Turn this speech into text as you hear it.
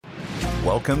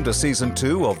Welcome to Season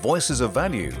 2 of Voices of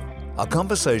Value, a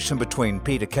conversation between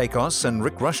Peter Kakos and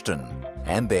Rick Rushton,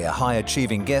 and their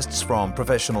high-achieving guests from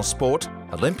professional sport,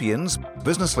 Olympians,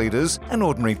 business leaders, and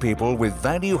ordinary people with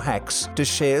value hacks to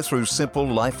share through simple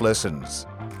life lessons.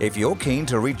 If you're keen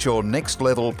to reach your next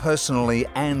level personally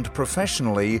and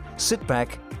professionally, sit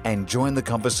back and join the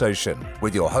conversation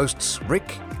with your hosts,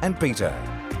 Rick and Peter.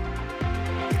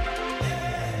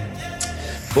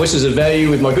 Voices of Value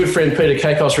with my good friend Peter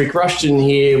Kakos, Rick Rushton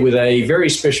here with a very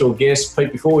special guest.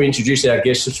 Pete, before we introduce our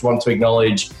guest, just want to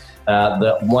acknowledge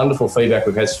the wonderful feedback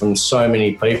we've had from so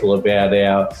many people about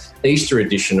our Easter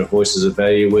edition of Voices of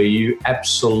Value, where you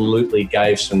absolutely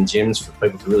gave some gems for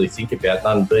people to really think about.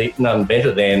 None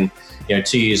better than,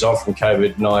 2 years on from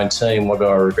COVID-19, what do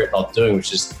I regret not doing,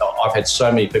 which is I've had so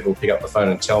many people pick up the phone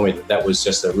and tell me that was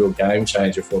just a real game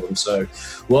changer for them. So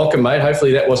welcome, mate.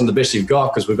 Hopefully that wasn't the best you've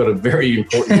got, because we've got a very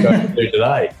important show to do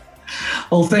today.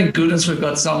 Well, thank goodness we've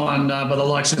got someone by the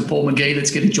likes of Paul McGee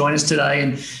that's going to join us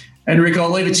today. And Rick, I'll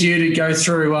leave it to you to go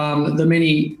through the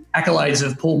many accolades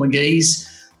of Paul McGee's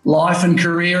life and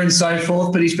career and so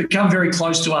forth. But he's become very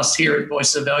close to us here at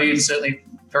Voice of Value, and certainly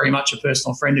very much a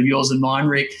personal friend of yours and mine,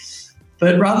 Rick.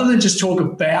 But rather than just talk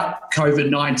about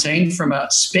COVID-19 from a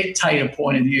spectator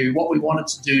point of view, what we wanted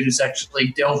to do is actually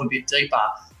delve a bit deeper.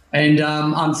 And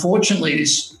unfortunately,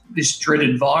 this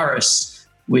dreaded virus,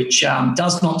 which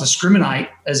does not discriminate,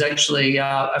 has actually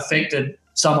affected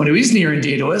someone who is near and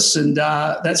dear to us. And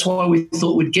that's why we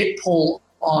thought we'd get Paul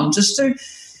on just to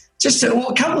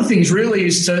a couple of things really,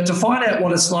 is to find out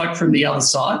what it's like from the other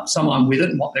side, someone with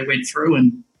it and what they went through,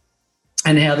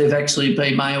 and how they've actually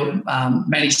been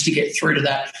managed to get through to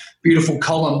that beautiful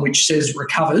column which says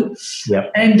recovered.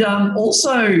 Yep. And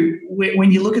also,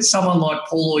 when you look at someone like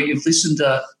Paul, or you've listened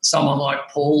to someone like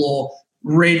Paul, or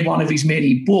read one of his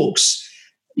many books,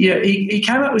 he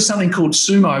came up with something called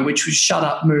SUMO, which was shut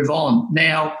up, move on.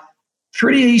 Now,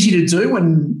 pretty easy to do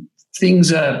when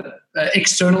things are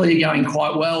externally going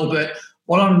quite well, but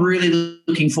what I'm really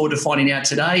looking forward to finding out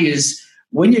today is,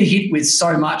 when you're hit with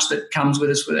so much that comes with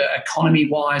us, with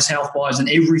economy-wise, health-wise, and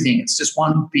everything, it's just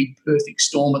one big perfect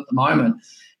storm at the moment.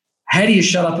 How do you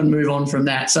shut up and move on from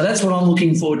that? So that's what I'm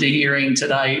looking forward to hearing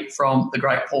today from the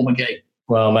great Paul McGee.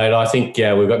 Well, mate, I think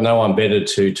we've got no one better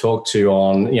to talk to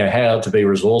on how to be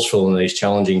resourceful in these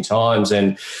challenging times,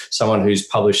 and someone who's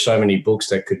published so many books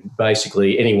that could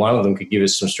basically, any one of them could give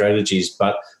us some strategies.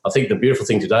 But I think the beautiful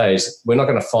thing today is we're not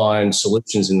going to find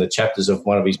solutions in the chapters of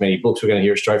one of his many books. We're going to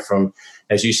hear it straight from,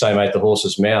 as you say, mate, the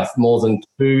horse's mouth. More than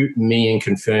 2 million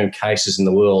confirmed cases in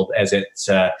the world as at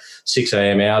 6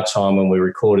 a.m. our time when we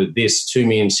recorded this,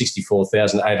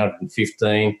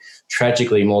 2,064,815.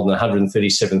 Tragically, more than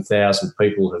 137,000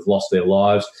 people have lost their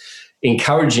lives.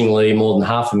 Encouragingly, more than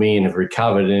 500,000 have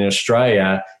recovered. In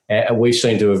Australia, we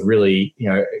seem to have really,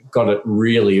 got it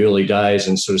really early days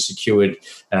and sort of secured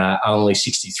only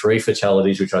 63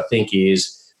 fatalities, which I think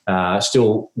is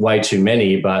still way too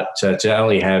many, but to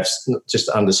only have just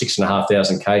under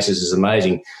 6,500 cases is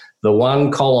amazing. The one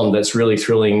column that's really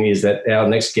thrilling is that our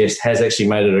next guest has actually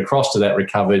made it across to that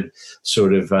recovered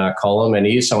sort of column, and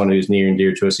he is someone who's near and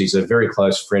dear to us. He's a very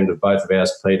close friend of both of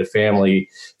ours, Peter, family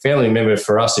member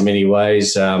for us in many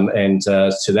ways, and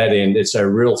to that end, it's a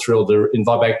real thrill to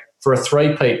invite back for a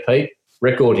three-peat, Pete,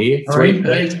 record here.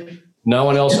 Three-peat. No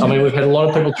one else. I mean, we've had a lot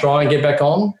of people try and get back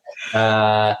on.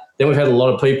 Then we've had a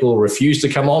lot of people refuse to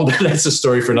come on, but that's a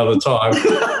story for another time.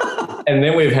 And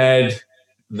then we've had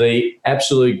the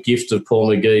absolute gift of Paul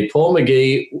McGee. Paul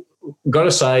McGee, got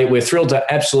to say, we're thrilled to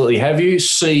absolutely have you,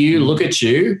 see you, look at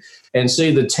you, and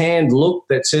see the tanned look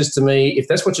that says to me, if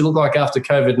that's what you look like after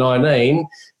COVID-19,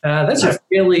 that's a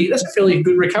fairly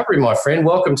good recovery, my friend.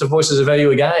 Welcome to Voices of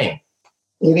Value again.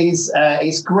 It is.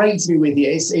 It's great to be with you.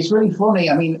 It's really funny.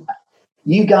 I mean,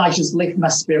 you guys just lift my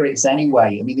spirits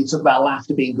anyway. I mean, they talk about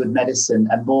laughter being good medicine,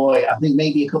 and boy, I think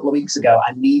maybe a couple of weeks ago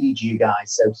I needed you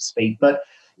guys, so to speak. But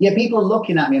yeah, people are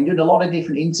looking at me. I'm doing a lot of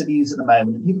different interviews at the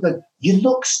moment, and people go, "You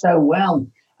look so well."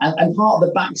 And part of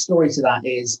the backstory to that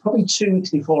is probably 2 weeks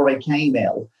before I came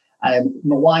ill,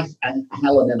 my wife and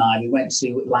Helen and I, we went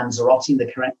to Lanzarote in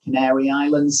the Canary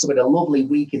Islands. So we had a lovely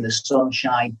week in the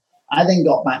sunshine. I then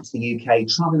got back to the UK,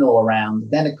 traveling all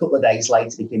around. Then a couple of days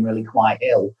later, became really quite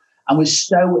ill. And was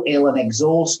so ill and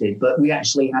exhausted, but we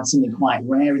actually had something quite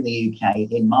rare in the UK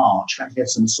in March. We actually had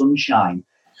some sunshine.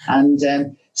 And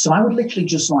so I would literally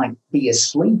just be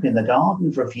asleep in the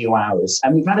garden for a few hours.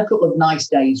 And we've had a couple of nice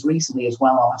days recently as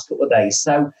well, the last couple of days.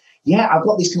 So yeah, I've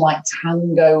got this kind of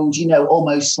tangoed,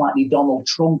 almost slightly Donald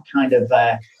Trump kind of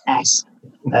esque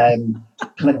kind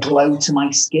of glow to my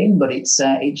skin, but it's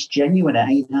genuine. It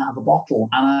ain't out of a bottle.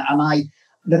 And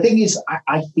the thing is,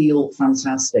 I feel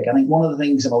fantastic. I think one of the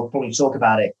things, and I'll probably talk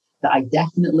about it, that I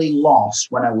definitely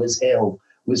lost when I was ill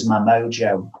was my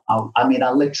mojo. I mean,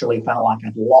 I literally felt like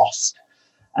I'd lost,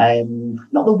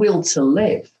 not the will to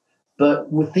live,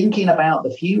 but we're thinking about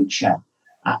the future.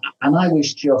 And I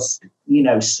was just,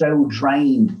 so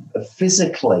drained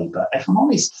physically, but if I'm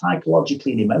honest,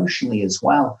 psychologically and emotionally as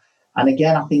well. And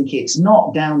again, I think it's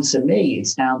not down to me,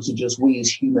 it's down to just we as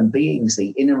human beings, the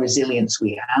inner resilience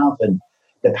we have and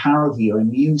the power of your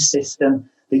immune system,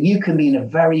 that you can be in a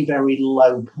very, very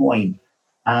low point.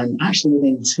 And actually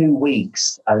within 2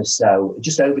 weeks or so,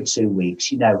 just over 2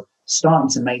 weeks, starting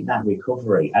to make that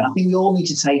recovery. And I think we all need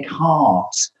to take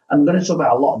heart. I'm going to talk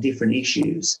about a lot of different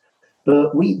issues,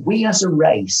 but we as a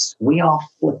race, we are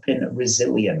flipping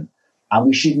resilient. And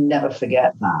we should never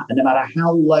forget that. And no matter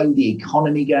how low the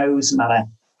economy goes, no matter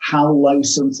how low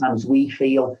sometimes we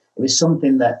feel, it was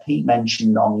something that Pete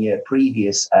mentioned on your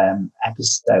previous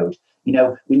episode. We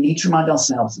need to remind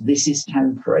ourselves this is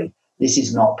temporary. This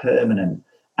is not permanent.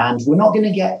 And we're not going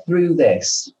to get through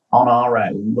this on our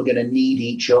own. We're going to need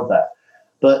each other.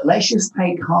 But let's just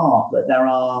take heart that there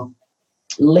are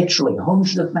literally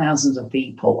hundreds of thousands of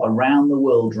people around the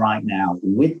world right now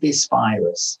with this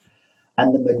virus.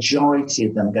 And the majority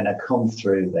of them are going to come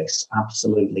through this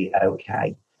absolutely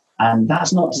okay. And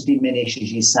that's not to diminish,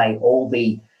 as you say, all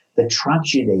the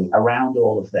tragedy around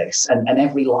all of this. And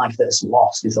every life that's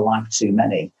lost is a life too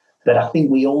many. But I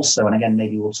think we also, and again,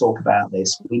 maybe we'll talk about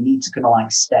this, we need to kind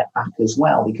of step back as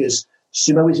well, because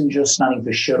SUMO isn't just standing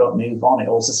for shut up, move on. It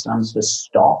also stands for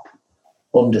stop,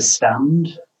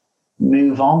 understand,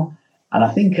 move on. And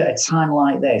I think at a time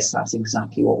like this, that's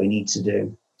exactly what we need to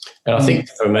do. And I think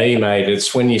for me, mate,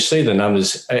 it's when you see the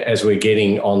numbers as we're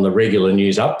getting on the regular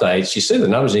news updates, you see the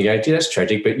numbers and you go, gee, that's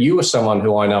tragic. But you were someone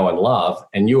who I know and love,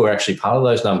 and you were actually part of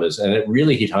those numbers. And it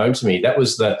really hit home to me. That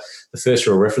was the first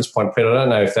real reference point, Peter. I don't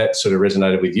know if that sort of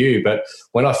resonated with you, but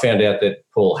when I found out that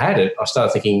Paul had it, I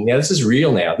started thinking, now this is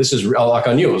real now. This is like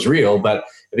I knew it was real, but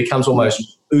it becomes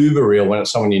almost uber real when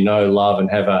it's someone you know, love, and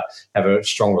have a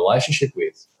strong relationship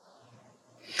with.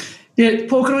 Yeah,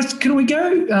 Paul, can we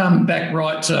go back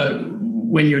right to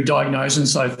when you were diagnosed and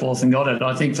so forth and got it?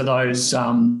 I think for those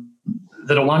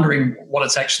that are wondering what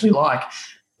it's actually like,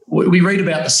 we read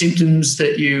about the symptoms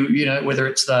that whether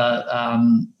it's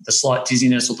the slight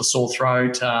dizziness or the sore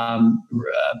throat, a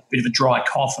bit of a dry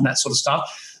cough and that sort of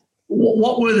stuff.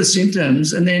 What were the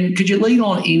symptoms? And then could you lead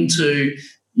on into,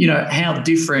 how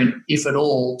different, if at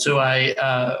all, to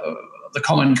the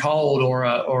common cold or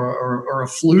a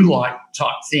flu-like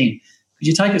type thing? Could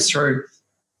you take us through?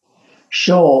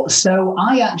 Sure. So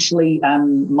I actually,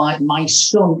 my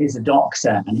son is a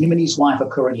doctor, and him and his wife are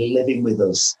currently living with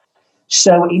us.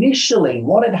 So initially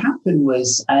what had happened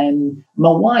was my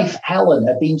wife, Helen,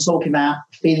 had been talking about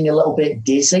feeling a little bit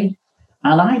dizzy.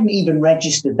 And I hadn't even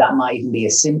registered that might even be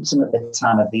a symptom at the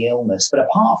time of the illness. But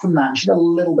apart from that, she had a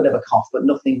little bit of a cough, but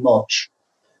nothing much.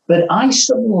 But I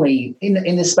suddenly,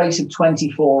 in the space of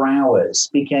 24 hours,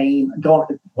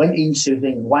 went into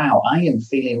thinking, wow, I am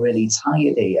feeling really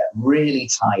tired here, really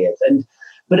tired.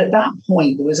 But at that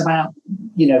point, there was about,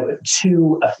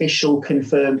 2 official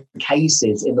confirmed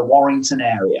cases in the Warrington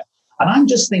area. And I'm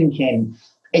just thinking,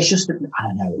 it's just, I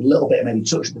don't know, a little bit, maybe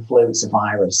touch of the flu, it's a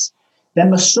virus. Then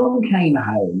my son came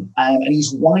home and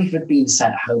his wife had been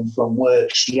sent home from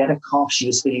work. She had a cough, she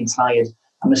was feeling tired.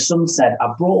 And my son said,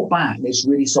 I brought back this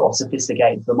really sort of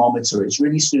sophisticated thermometer. It's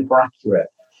really super accurate.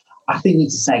 I think we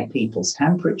need to take people's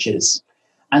temperatures.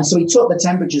 And so he took the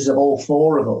temperatures of all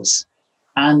 4 of us.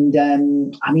 And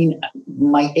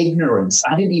my ignorance,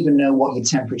 I didn't even know what your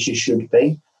temperature should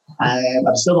be.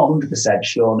 I'm still not 100%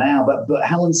 sure now. But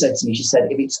Helen said to me, she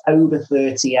said, if it's over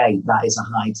 38, that is a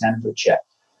high temperature.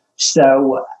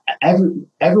 So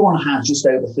everyone had just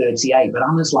over 38, but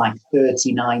I was like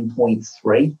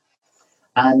 39.3.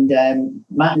 And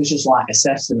Matt was just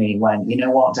assessed me and went, you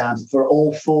know what, Dad, for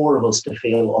all 4 of us to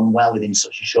feel unwell within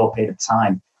such a short period of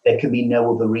time, there can be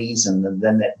no other reason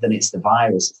than it's the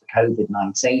virus, it's the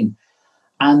COVID-19.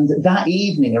 And that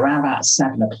evening, around about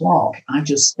 7 o'clock, I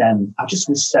just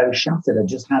was so shattered. I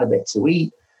just had a bit to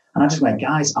eat. And I just went,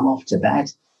 guys, I'm off to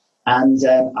bed. And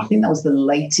I think that was the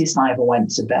latest I ever went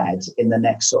to bed in the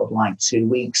next sort of 2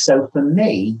 weeks. So for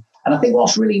me, and I think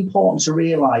what's really important to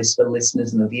realize for the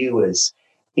listeners and the viewers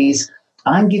is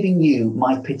I'm giving you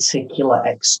my particular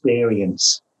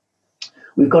experience.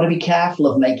 We've got to be careful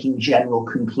of making general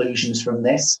conclusions from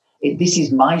this. This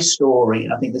is my story,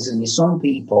 and I think there's going to be some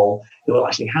people who will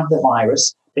actually have the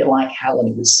virus, a bit like Helen,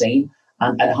 it would seem,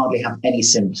 and hardly have any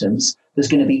symptoms. There's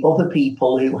going to be other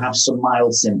people who have some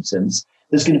mild symptoms.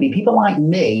 There's going to be people like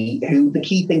me who the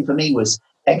key thing for me was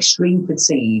extreme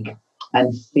fatigue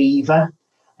and fever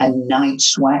and night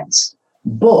sweats.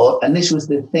 But, and this was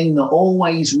the thing that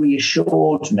always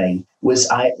reassured me, was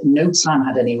I no time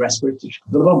had any respiratory,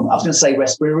 I was going to say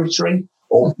respiratory,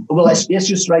 or, well, let's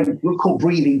just say, we'll call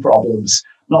breathing problems.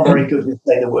 Not very good with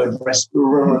say the word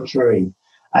respiratory.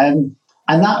 And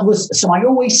that was, so I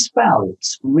always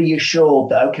felt reassured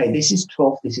that, okay, this is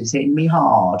tough, this is hitting me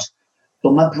hard,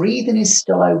 but my breathing is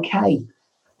still okay.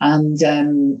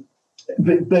 And,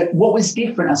 but what was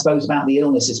different, I suppose, about the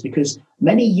illness is because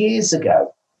many years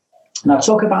ago, and I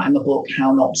talk about in the book,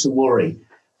 How Not to Worry,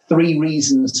 3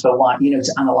 reasons for why,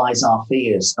 to analyze our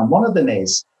fears. And one of them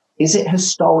is it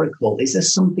historical? Is there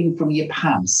something from your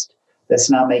past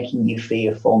that's now making you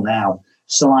fearful now?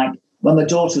 So like when my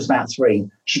daughter was about 3,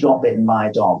 she got bitten by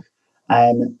a dog.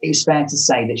 It's fair to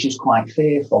say that she was quite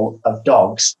fearful of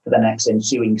dogs for the next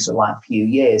ensuing few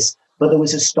years, but there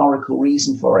was a historical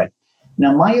reason for it.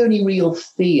 Now, my only real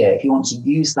fear, if you want to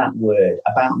use that word,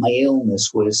 about my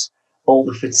illness was all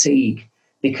the fatigue,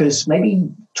 because maybe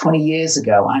 20 years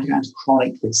ago, I'd had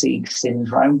chronic fatigue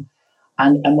syndrome.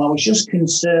 And I was just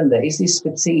concerned that is this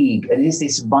fatigue and is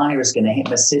this virus going to hit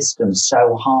my system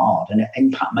so hard and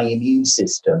impact my immune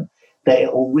system that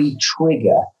it will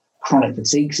re-trigger chronic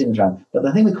fatigue syndrome. But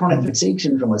the thing with chronic fatigue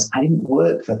syndrome was I didn't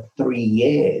work for 3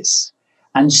 years.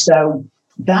 And so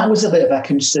that was a bit of a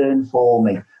concern for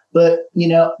me. But,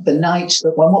 the nights,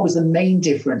 what was the main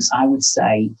difference, I would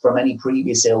say, from any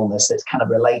previous illness that's kind of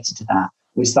related to that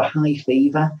was the high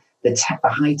fever, the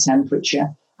high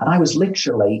temperature. And I was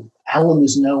literally, Helen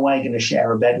was no way going to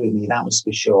share a bed with me, that was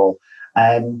for sure.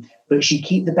 But she'd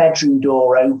keep the bedroom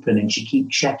door open and she'd keep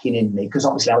checking in me, because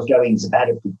obviously I was going to bed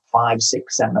at 5,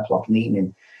 6, 7 o'clock in the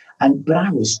evening. But I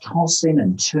was tossing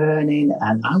and turning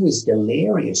and I was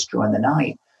delirious during the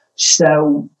night.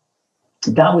 So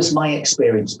that was my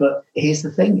experience. But here's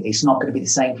the thing, it's not going to be the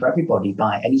same for everybody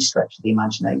by any stretch of the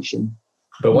imagination.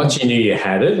 But once you knew you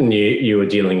had it and you were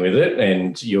dealing with it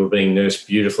and you were being nursed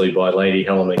beautifully by Lady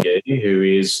Helen McGee, who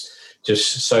is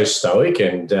just so stoic,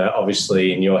 and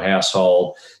obviously in your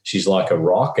household, she's like a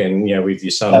rock. And, with your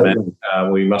son,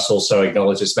 Matt, we must also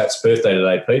acknowledge it's Matt's birthday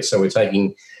today, Pete. So we're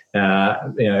taking,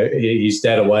 his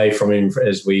dad away from him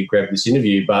as we grab this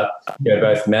interview. But,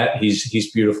 both Matt,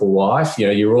 his beautiful wife,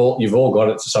 you've all got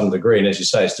it to some degree. And as you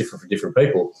say, it's different for different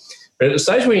people. But at the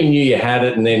stage where you knew you had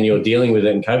it and then you're dealing with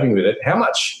it and coping with it, how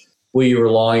much were you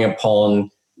relying upon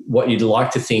what you'd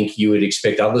like to think you would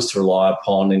expect others to rely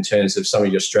upon in terms of some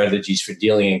of your strategies for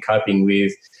dealing and coping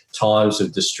with times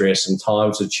of distress and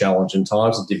times of challenge and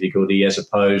times of difficulty, as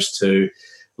opposed to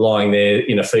lying there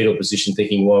in a fetal position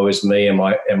thinking, woe is me,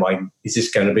 is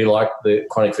this going to be like the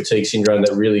chronic fatigue syndrome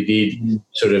that really did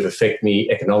sort of affect me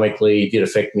economically, did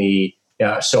affect me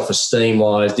self-esteem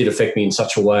wise, did affect me in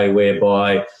such a way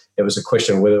whereby it was a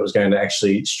question of whether it was going to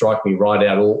actually strike me right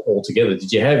out altogether.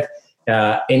 Did you have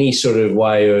any sort of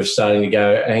way of starting to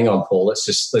go, hang on, Paul, let's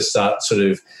start sort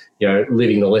of,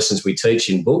 living the lessons we teach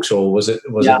in books, or was it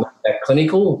not that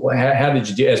clinical? How did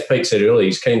you do? As Pete said earlier,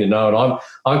 he's keen to know, and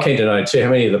I'm keen to know too,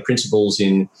 how many of the principles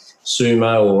in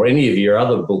Sumo or any of your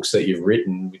other books that you've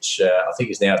written, which I think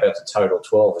is now about to total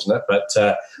 12, isn't it?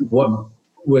 But what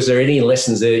was there any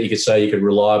lessons there that you could say you could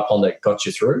rely upon that got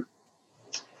you through?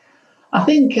 I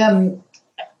think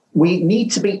we need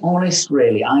to be honest,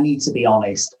 really. I need to be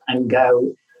honest and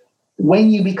go, when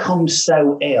you become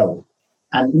so ill,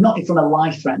 and not from a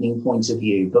life-threatening point of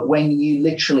view, but when you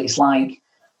literally, it's like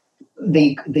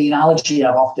the analogy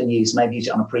I've often used, maybe used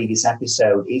it on a previous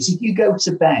episode, is if you go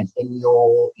to bed and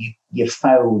your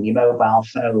phone, your mobile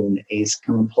phone is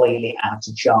completely out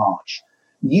of charge,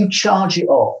 you charge it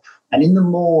up, and in the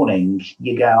morning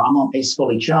you go, it's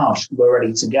fully charged, we're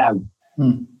ready to go.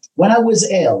 When I was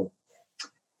ill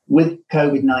with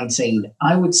COVID-19,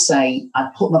 I would say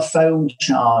I'd put my phone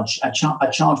charge, I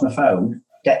charge my phone,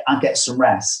 I get some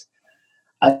rest.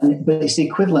 But it's the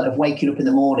equivalent of waking up in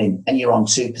the morning and you're on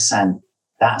 2%.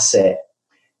 That's it.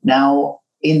 Now,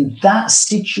 in that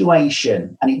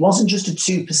situation, and it wasn't just a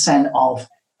 2% of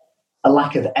a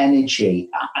lack of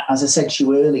energy, as I said to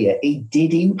you earlier, it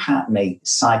did impact me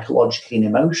psychologically and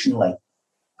emotionally.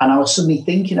 And I was suddenly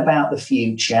thinking about the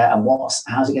future and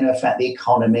how's it going to affect the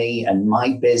economy and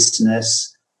my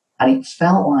business. And it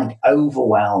felt like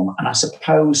overwhelm. And I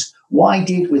suppose what I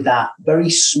did with that very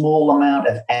small amount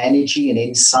of energy and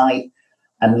insight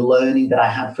and learning that I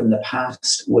had from the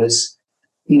past was,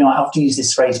 I often use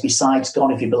this phrase, besides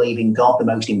God, if you believe in God, the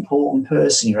most important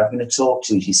person you're ever going to talk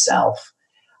to is yourself.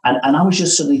 And I was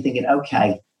just suddenly thinking,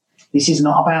 okay, this is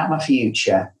not about my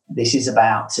future. This is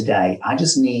about today. I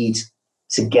just need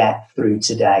to get through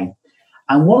today.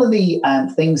 And one of the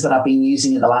things that I've been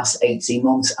using in the last 18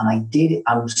 months, and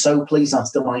I'm so pleased I've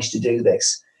still managed to do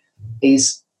this,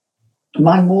 is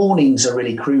my mornings are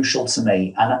really crucial to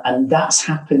me. And that's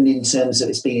happened in terms of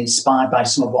it's been inspired by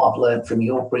some of what I've learned from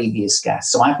your previous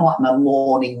guests. So I've got my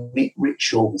morning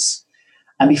rituals.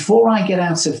 And before I get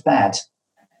out of bed,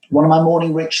 one of my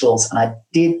morning rituals, and I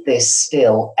did this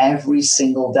still every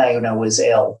single day when I was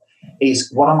ill,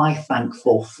 is what am I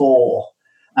thankful for?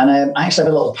 And I actually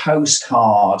have a little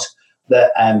postcard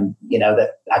that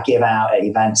that I give out at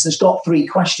events. It's got 3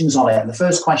 questions on it. And the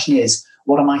first question is,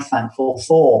 what am I thankful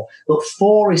for? But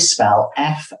for is spelled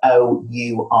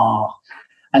F-O-U-R.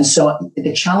 And so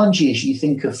the challenge is you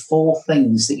think of 4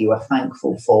 things that you are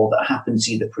thankful for that happened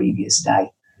to you the previous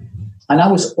day. And I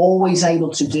was always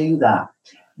able to do that.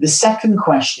 The second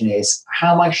question is,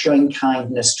 how am I showing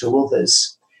kindness to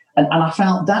others? And I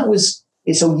found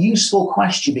it's a useful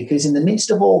question, because in the midst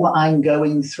of all that I'm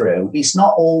going through, it's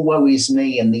not all woe is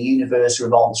me and the universe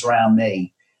revolves around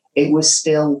me. It was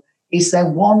still, is there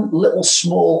one little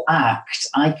small act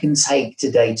I can take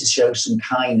today to show some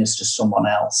kindness to someone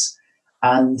else?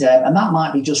 And that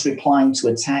might be just replying to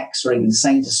a text, or even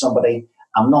saying to somebody,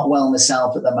 I'm not well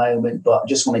myself at the moment, but I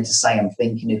just wanted to say I'm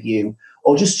thinking of you.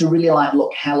 Or just to really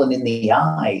look Helen in the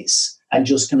eyes and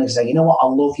just kind of say, you know what, I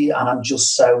love you and I'm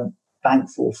just so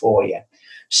thankful for you.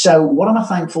 So what am I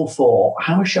thankful for?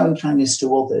 How am I showing kindness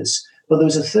to others? But there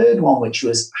was a third one, which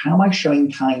was, how am I showing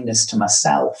kindness to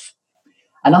myself?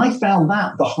 And I found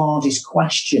that the hardest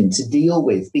question to deal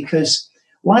with, because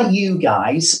like you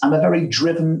guys, I'm a very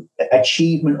driven,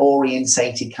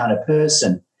 achievement-orientated kind of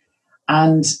person.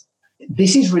 And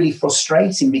this is really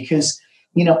frustrating because,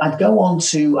 I'd go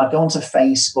onto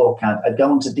Facebook, I'd go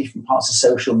onto different parts of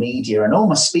social media, and all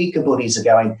my speaker buddies are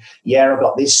going, yeah, I've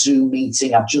got this Zoom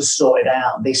meeting, I've just sorted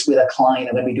out this with a client,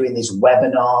 I'm going to be doing this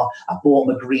webinar, I bought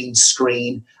my green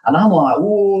screen. And I'm like,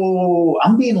 whoa,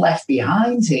 I'm being left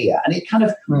behind here. And it kind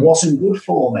of wasn't good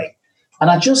for me. And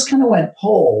I just kind of went,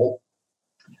 Paul,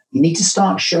 you need to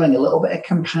start showing a little bit of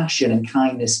compassion and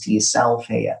kindness to yourself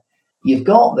here. You've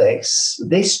got this.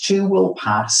 This too will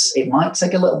pass. It might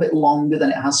take a little bit longer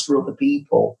than it has for other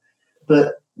people,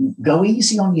 but go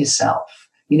easy on yourself.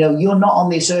 You're not on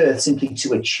this earth simply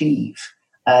to achieve,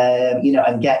 and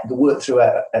work through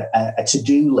a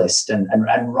to-do list and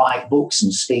write books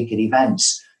and speak at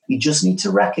events. You just need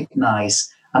to recognize,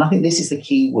 and I think this is the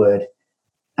key word,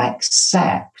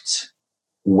 accept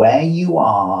where you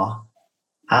are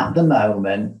at the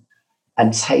moment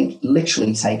and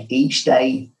literally take each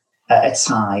day at a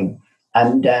time.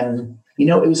 And,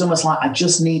 it was almost like I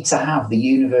just need to have the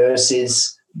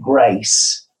universe's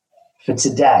grace for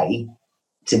today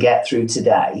to get through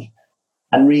today,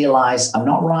 and realize I'm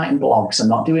not writing blogs, I'm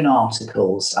not doing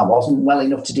articles, I wasn't well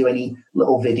enough to do any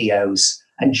little videos,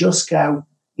 and just go,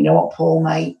 you know what, Paul,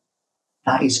 mate,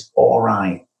 that is all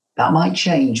right. That might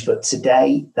change, but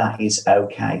today that is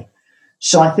okay.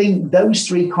 So I think those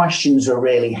 3 questions are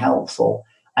really helpful,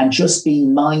 and just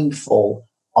being mindful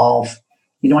of,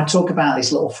 I talk about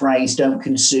this little phrase, don't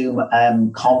consume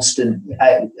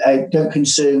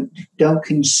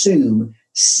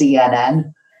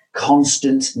CNN,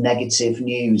 constant negative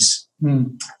news.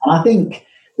 And I think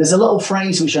there's a little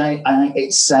phrase which I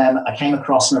came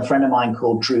across from a friend of mine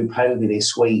called Drew Povey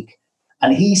this week,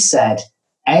 and he said,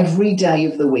 every day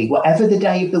of the week, whatever the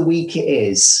day of the week it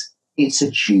is, it's a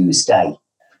Tuesday.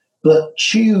 But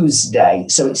Tuesday,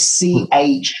 so it's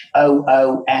CHOOSE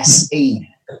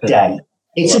day.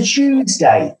 It's a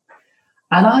Tuesday.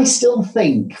 And I still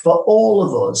think for all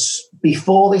of us,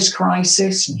 before this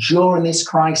crisis, during this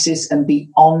crisis, and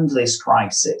beyond this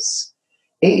crisis,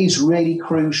 it is really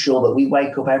crucial that we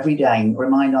wake up every day and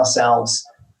remind ourselves,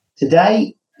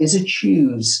 today is a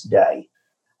Tuesday.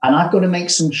 And I've got to make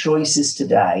some choices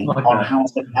today on how I'm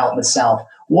going to help myself.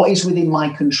 What is within my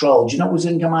control? Do you know what was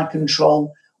in my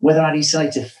control? Whether I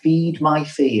decide to feed my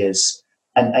fears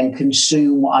and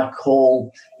consume what I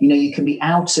call, you can be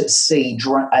out at sea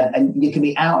and you can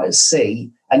be out at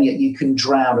sea and yet you can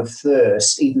drown of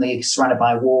thirst, even though you're surrounded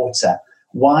by water.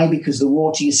 Why? Because the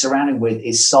water you're surrounded with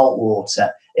is salt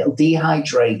water. It'll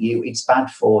dehydrate you. It's bad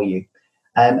for you.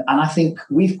 And I think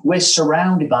we're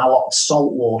surrounded by a lot of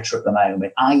salt water at the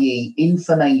moment, i.e.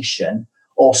 information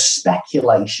or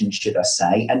speculation, should I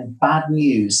say, and bad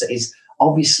news that is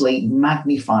obviously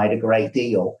magnified a great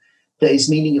deal. That is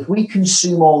meaning if we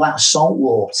consume all that salt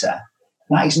water,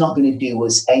 that is not going to do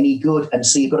us any good. And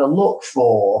so you've got to look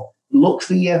for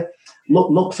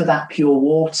that pure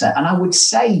water. And I would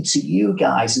say to you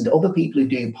guys and to other people who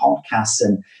do podcasts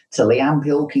and to Leanne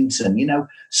Pilkington,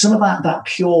 some of that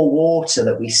pure water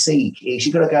that we seek is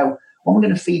you've got to go, what am I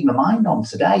going to feed my mind on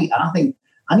today? And I think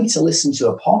I need to listen to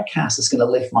a podcast that's going to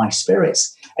lift my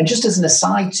spirits. And just as an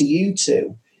aside to you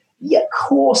two, yeah, of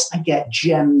course I get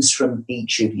gems from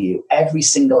each of you, every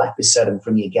single episode, and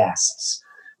from your guests.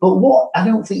 But what I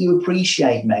don't think you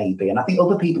appreciate, maybe, and I think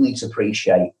other people need to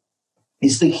appreciate,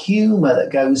 is the humour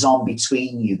that goes on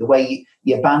between you, the way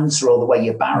you banter or the way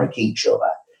you barrack each other.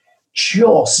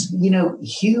 Just,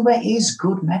 humour is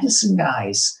good medicine,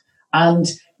 guys. And,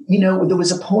 there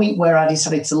was a point where I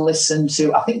decided to listen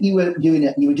to, I think you were doing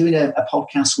a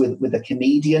podcast with a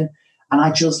comedian, and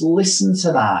I just listened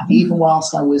to that, even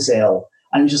whilst I was ill.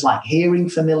 And it was just like hearing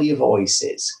familiar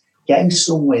voices, getting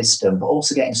some wisdom, but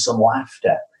also getting some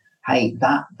laughter. Hey,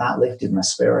 that lifted my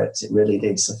spirits. It really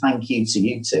did. So thank you to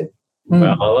you two.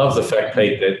 Well, I love the fact,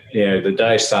 Pete, that the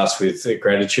day starts with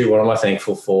gratitude. What am I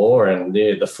thankful for? And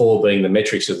the 4 being the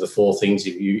metrics of the 4 things.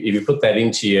 If you put that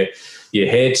into your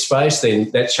head space,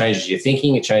 then that changes your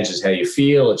thinking. It changes how you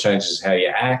feel. It changes how you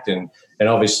act, and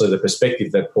obviously the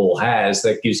perspective that Paul has,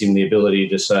 that gives him the ability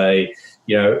to say,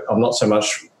 I'm not so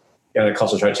much going to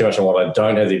concentrate too much on what I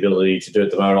don't have the ability to do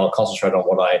at the moment. I'll concentrate on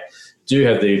what I do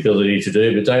have the ability to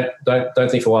do, but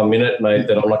don't think for 1 minute, mate,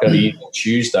 that I'm not going to be using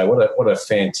Tuesday. What a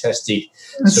fantastic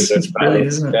that's brilliant,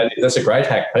 isn't it? That's a great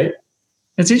hack, Pete.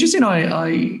 It's interesting.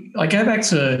 I go back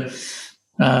to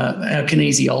our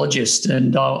kinesiologist,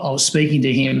 and I was speaking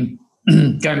to him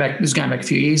going back a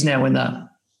few years now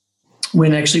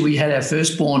when actually we had our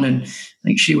firstborn, and I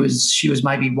think she was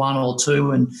maybe 1 or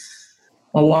 2, and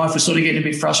my wife was sort of getting a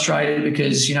bit frustrated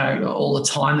because, all the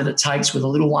time that it takes with a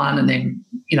little one, and then,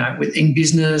 in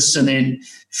business, and then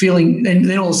feeling, and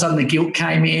then all of a sudden the guilt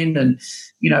came in, and,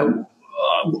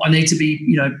 I need to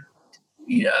be,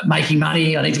 making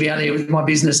money. I need to be out there with my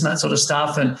business and that sort of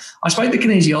stuff. And I spoke to the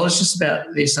kinesiologist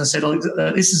about this, and I said,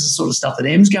 this is the sort of stuff that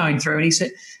Em's going through. And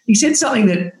he said something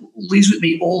that lives with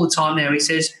me all the time now. He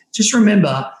says, just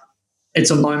remember,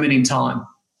 it's a moment in time.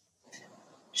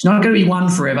 It's not going to be one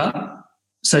forever.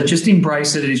 So just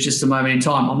embrace it. It's just a moment in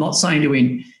time. I'm not saying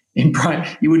to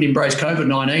embrace, you wouldn't embrace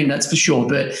COVID-19, that's for sure.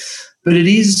 But it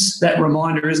is that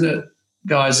reminder, isn't it,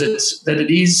 guys, that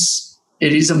it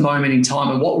is a moment in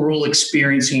time, and what we're all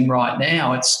experiencing right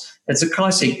now. It's a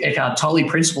classic Eckhart Tolle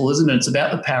principle, isn't it? It's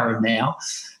about the power of now,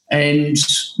 and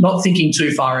not thinking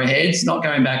too far ahead, not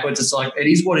going backwards. It's like, it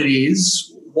is what it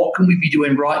is. What can we be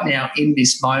doing right now in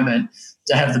this moment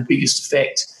to have the biggest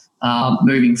effect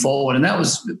moving forward? And that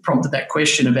was prompted that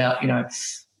question about,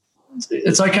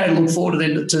 it's okay to look forward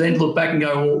to then look back and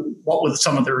go, well, what were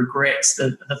some of the regrets,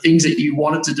 the things that you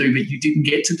wanted to do but you didn't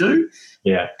get to do?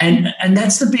 Yeah. And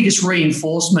that's the biggest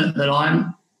reinforcement that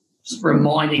I'm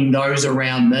reminding those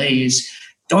around me is,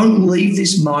 don't leave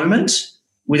this moment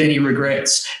with any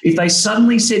regrets. If they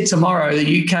suddenly said tomorrow,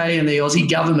 the UK and the Aussie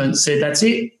government said, that's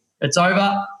it, it's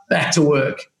over, back to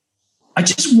work,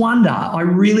 I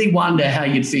really wonder how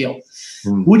you'd feel.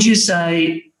 Would you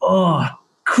say, oh,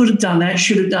 could have done that,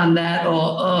 should have done that,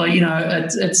 or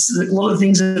it's a lot of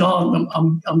things that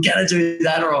I'm going to do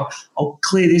that, or I'll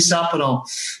clear this up, and I'll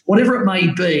whatever it may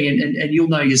be, and you'll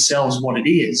know yourselves what it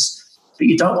is. But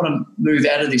you don't want to move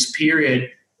out of this period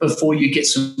before you get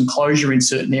some closure in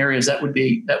certain areas. That would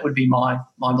be my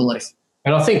belief.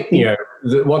 And I think,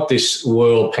 what this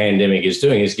world pandemic is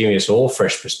doing is giving us all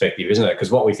fresh perspective, isn't it?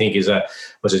 Because what we think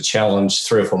was a challenge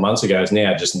 3 or 4 months ago is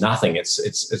now just nothing.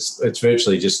 It's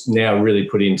virtually just now really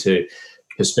put into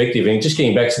perspective. And just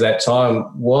getting back to that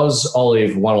time, was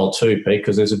Olive 1 or 2, Pete?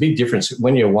 Because there's a big difference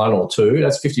when you're 1 or 2.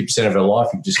 That's 50% of her life.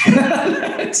 You just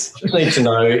need to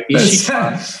know,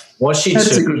 was she 2?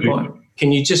 That's a good point.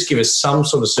 Can you just give us some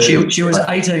sort of certainty? She was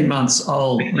 18 months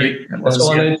old, Rick. That's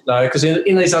what I need to know, because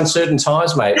in these uncertain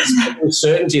times, mate, it's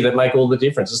certainty that make all the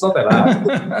difference. It's not that hard.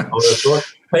 I would have thought.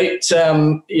 Pete,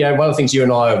 one of the things you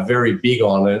and I are very big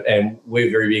on, and we're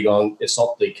very big on, it's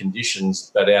not the conditions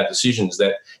but our decisions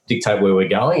that dictate where we're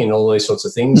going and all these sorts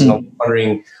of things. And I'm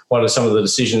wondering, what are some of the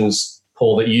decisions,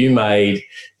 Paul, that you made,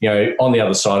 on the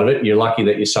other side of it? You're lucky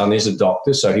that your son is a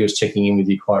doctor, so he was checking in with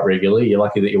you quite regularly. You're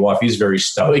lucky that your wife is very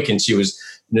stoic and she was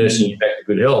nursing you back to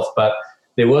good health. But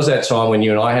there was that time when you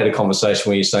and I had a conversation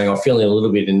where you're saying, I'm feeling a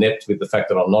little bit inept with the fact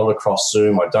that I'm not across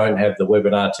Zoom, I don't have the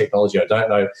webinar technology, I don't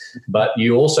know. But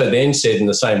you also then said in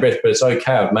the same breath, but it's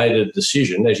okay, I've made a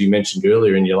decision, as you mentioned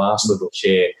earlier in your last little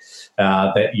share,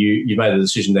 that you made a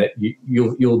decision that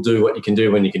you'll do what you can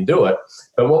do when you can do it.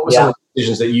 But what were some of the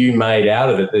decisions that you made out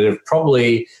of it that have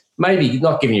probably maybe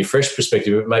not given you a fresh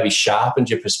perspective, but maybe sharpened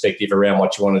your perspective around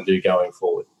what you want to do going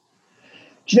forward?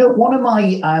 Do you know, one of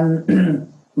my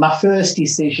my first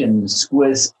decisions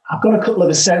was, I've got a couple of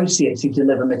associates who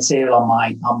deliver material on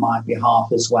my behalf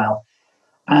as well,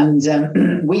 and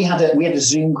we had a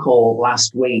Zoom call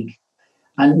last week,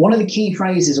 And one of the key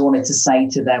phrases I wanted to say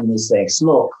to them was this: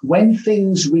 look, when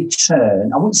things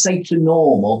return, I wouldn't say to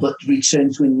normal, but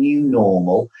return to a new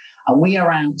normal, and we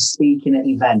are out speaking at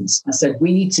events, I said,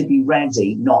 we need to be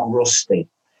ready, not rusty.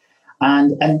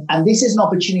 And this is an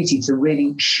opportunity to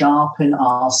really sharpen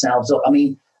ourselves up. I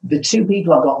mean, the two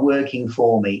people I've got working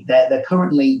for me, they're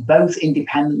currently both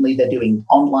independently, they're doing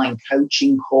online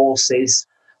coaching courses.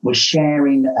 We're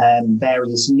sharing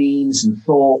various memes and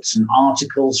thoughts and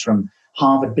articles from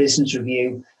Harvard Business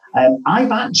Review.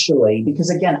 I've actually, because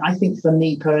again, I think for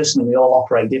me personally, we all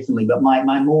operate differently, but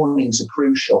my mornings are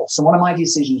crucial. So one of my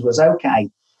decisions was, okay,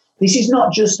 this is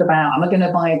not just about, am I going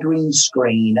to buy a green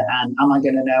screen and am I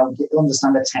going to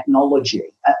understand the technology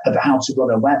of how to run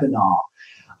a webinar?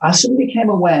 I suddenly became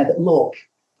aware that, look,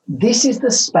 this is the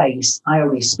space I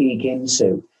already speak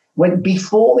into. When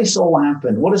before this all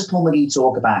happened, what does Paul McGee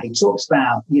talk about? He talks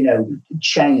about,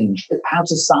 change, how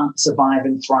to survive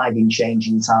and thrive in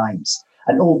changing times,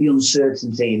 and all the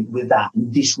uncertainty with that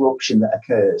and disruption that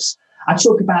occurs. I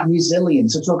talk about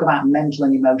resilience. I talk about mental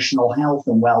and emotional health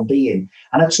and well-being,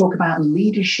 and I talk about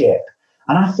leadership.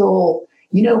 And I thought,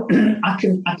 I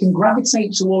can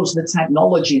gravitate towards the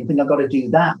technology and think I've got to do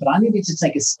that, but I needed to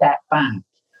take a step back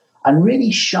and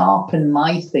really sharpen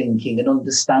my thinking and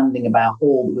understanding about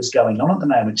all that was going on at the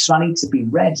moment. So I need to be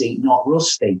ready, not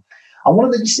rusty. And one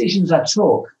of the decisions I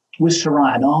took was to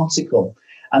write an article.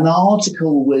 And the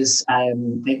article was, how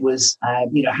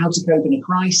to cope in a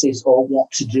crisis or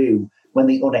what to do when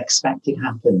the unexpected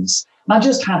happens. And I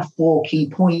just had 4 key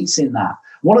points in that.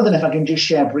 One of them, if I can just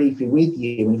share briefly with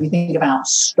you, and if you think about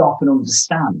stop and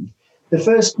understand, the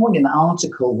first point in the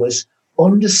article was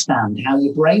understand how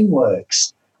your brain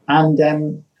works.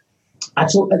 And I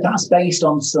thought that's based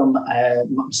on some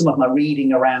of my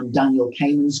reading around Daniel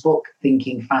Kahneman's book,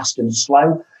 Thinking Fast and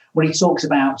Slow, where he talks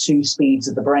about 2 speeds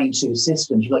of the brain, 2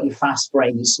 systems. You've got your fast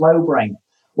brain, your slow brain.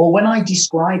 Well, when I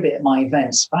describe it at my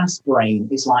events, fast brain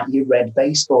is like your red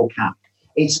baseball cap.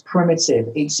 It's primitive,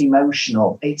 it's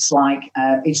emotional, it's like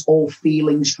it's all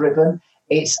feelings driven.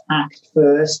 It's act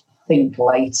first, think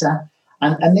later.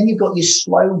 And then you've got your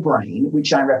slow brain,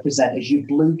 which I represent as your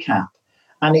blue cap.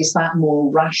 And it's that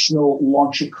more rational,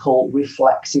 logical,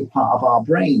 reflexive part of our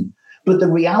brain. But the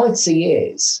reality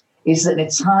is that in a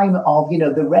time of,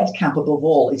 the red cap above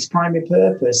all, its primary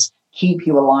purpose, keep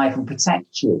you alive and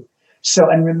protect you. So,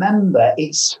 and remember,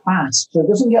 it's fast. So it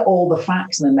doesn't get all the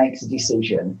facts and then makes a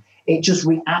decision. It just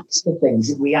reacts to things.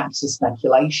 It reacts to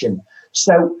speculation.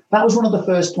 So that was one of the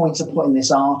first points I put in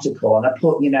this article. And I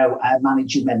put,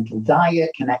 manage your mental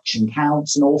diet, connection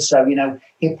counts, and also,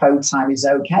 hippo time is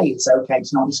okay. It's okay to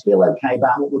not just feel okay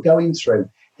about what we're going through.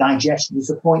 Digest your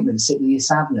disappointment, sit with your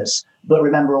sadness. But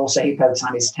remember also, hippo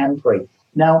time is temporary.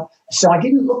 Now, so I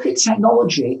didn't look at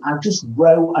technology. I just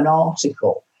wrote an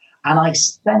article. And I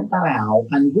sent that out.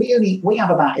 And we have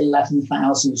about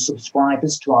 11,000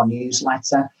 subscribers to our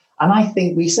newsletter. And I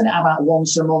think we send it out about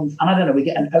once a month. And I don't know, we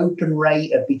get an open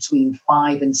rate of between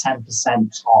 5 and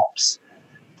 10% tops.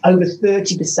 Over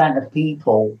 30% of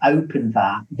people opened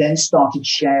that, then started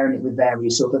sharing it with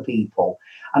various other people.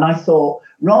 And I thought,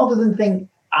 rather than think,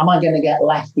 am I going to get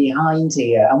left behind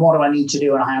here? And what do I need to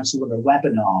do on how to run a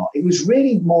webinar? It was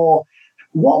really more,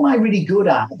 what am I really good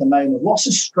at the moment? What's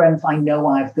a strength I know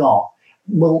I've got?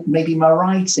 Well, maybe my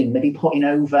writing, maybe putting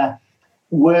over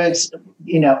words,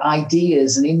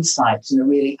 ideas and insights in a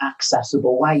really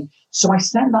accessible way. So I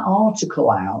sent that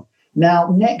article out.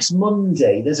 Now, next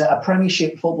Monday, there's a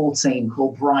Premiership football team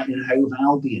called Brighton and Hove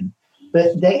Albion.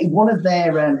 But one of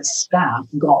their staff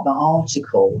got the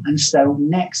article. And so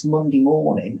next Monday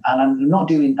morning, and I'm not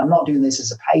doing this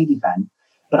as a paid event,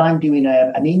 but I'm doing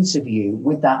an interview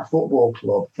with that football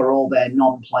club for all their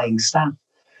non-playing staff.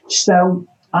 So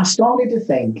I started to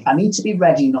think, I need to be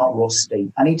ready, not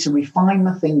rusty. I need to refine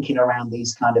my thinking around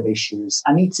these kind of issues.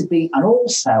 I need to be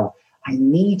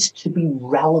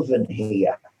relevant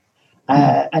here.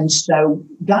 And so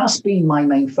that's been my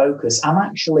main focus. I'm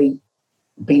actually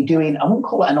been doing, I won't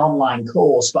call it an online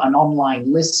course, but an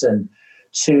online listen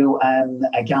to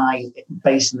a guy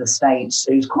based in the States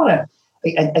who's quite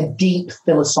a deep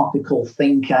philosophical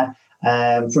thinker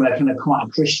from a kind of quite a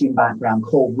Christian background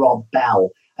called Rob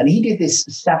Bell. And he did this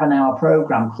 7-hour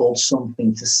program called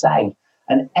Something to Say.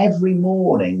 And every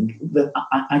morning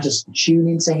I just tune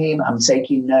into him. I'm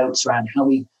taking notes around how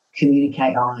we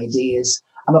communicate our ideas.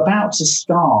 I'm about to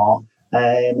start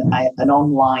an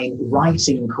online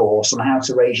writing course on how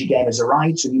to raise your game as a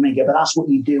writer. You may go, but that's what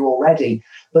you do already.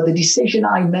 But the decision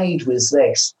I made was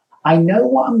this. I know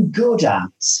what I'm good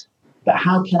at, but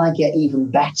how can I get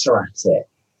even better at it?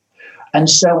 And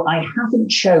so I haven't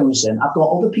chosen. I've got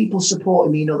other people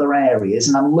supporting me in other areas,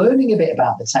 and I'm learning a bit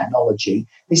about the technology.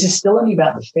 This is still only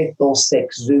about the 5th or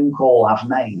 6th Zoom call I've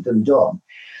made and done.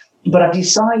 But I've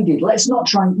decided, let's not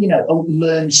try and,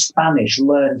 learn Spanish,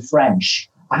 learn French.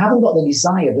 I haven't got the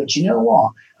desire, but you know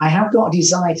what? I have got a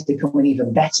desire to become an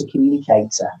even better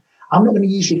communicator. I'm not going to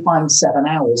usually find 7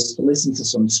 hours to listen to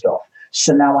some stuff.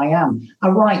 So now I am. I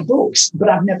write books, but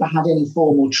I've never had any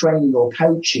formal training or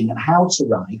coaching on how to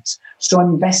write. So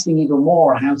I'm investing even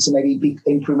more on how to maybe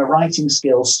improve my writing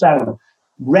skills. So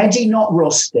ready, not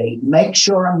rusty, make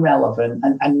sure I'm relevant.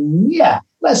 And yeah,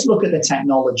 let's look at the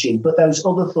technology. But those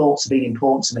other thoughts have been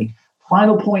important to me.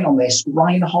 Final point on this,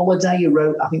 Ryan Holiday, who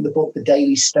wrote, I think, the book, The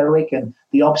Daily Stoic and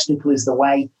The Obstacle is the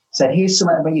Way, said, here's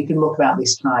something that you can look about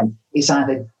this time. It's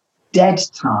either dead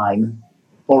time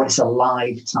or it's a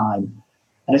live time.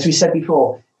 And as we said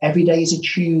before, every day is a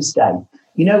Tuesday.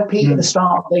 You know, Pete, at the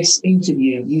start of this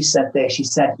interview, you said this, you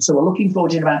said, so we're looking forward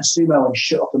to hearing about sumo and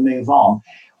shut up and move on.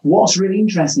 What's really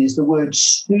interesting is the word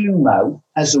sumo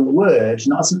as a word,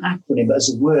 not as an acronym, but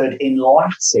as a word in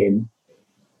Latin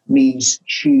means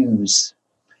choose.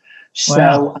 So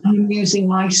wow. I'm using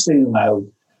my sumo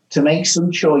to make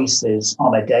some choices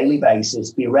on a daily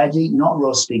basis. Be ready, not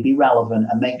rusty, be relevant,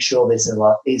 and make sure this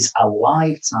is a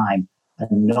live time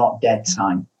and not dead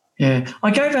time. Yeah,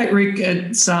 I go back, Rick,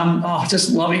 at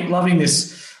just loving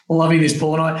this, Paul.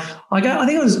 And I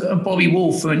think it was Bobby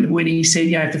Wolf when he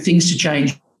said, for things to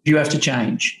change, you have to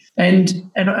change.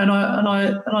 And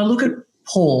I look at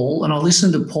Paul and I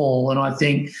listen to Paul and I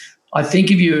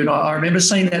think of you, and I remember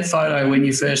seeing that photo when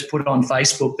you first put it on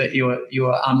Facebook that you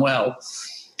were unwell.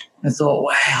 I thought,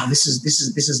 wow, this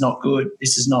is not good.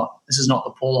 This is not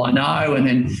the Paul I know. And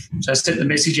then so I sent the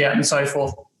message out and so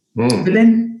forth. But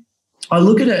then I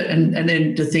look at it and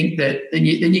then to think that then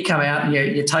you come out and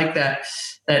you take that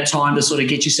time to sort of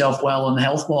get yourself well and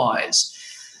health wise.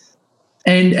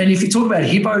 And if you talk about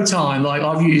hippo time, like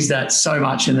I've used that so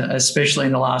much, especially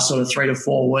in the last sort of 3 to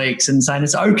 4 weeks, and saying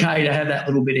it's okay to have that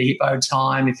little bit of hippo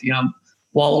time if you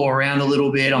wallow around a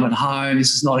little bit. I'm at home.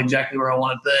 This is not exactly where I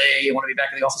want to be. I want to be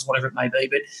back in the office, whatever it may be.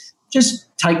 But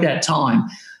just take that time.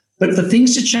 But for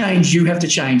things to change, you have to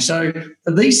change. So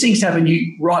for these things to happen,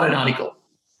 you write an article,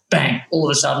 bang, all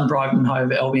of a sudden, Brighton,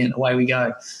 Hove, Albion, away we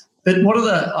go. But what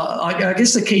are I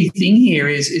guess the key thing here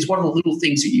is what are the little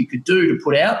things that you could do to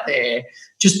put out there?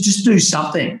 Just do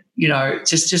something,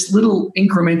 just little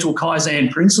incremental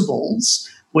Kaizen principles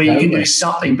where you can do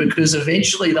something, because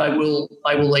eventually they will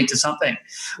lead to something.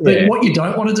 But what you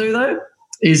don't want to do though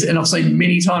is, and I've seen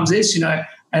many times this, and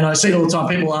I see it all the time,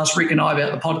 people ask Rick and I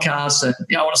about the podcast and,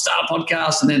 I want to start a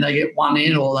podcast, and then they get one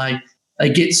in or they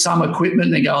get some equipment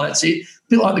and they go, oh, that's it. A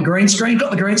bit like the green screen,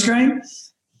 got the green screen.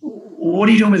 What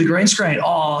are you doing with the green screen?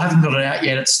 Oh, I haven't got it out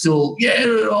yet. It's still,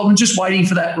 I'm just waiting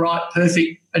for that right,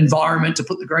 perfect environment to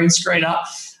put the green screen up.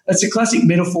 It's a classic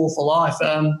metaphor for life.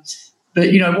 But,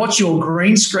 what's your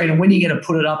green screen and when are you going to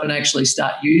put it up and actually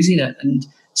start using it? And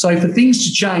so for things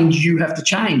to change, you have to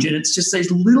change. And it's just these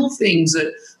little things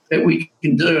that we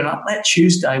can do. And that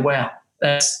Tuesday, wow,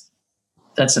 that's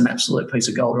an absolute piece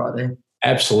of gold right there.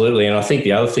 Absolutely. And I think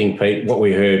the other thing, Pete, what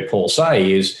we heard Paul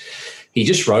say is he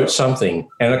just wrote something,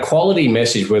 and a quality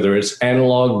message, whether it's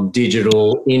analog,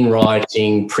 digital, in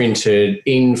writing, printed,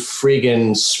 in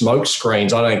friggin' smoke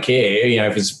screens, I don't care,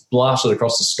 if it's blasted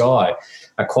across the sky,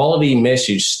 a quality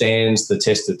message stands the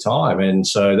test of time. And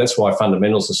so that's why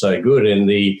fundamentals are so good. And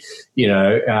if you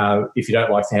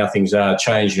don't like how things are,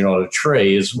 change, you're not a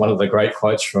tree, is one of the great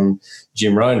quotes from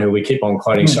Jim Rohn, who we keep on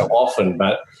quoting so often.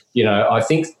 But I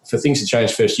think for things to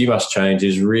change first, you must change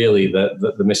is really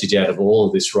the message out of all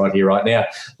of this right here, right now.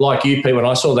 Like you, Pete, when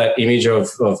I saw that image of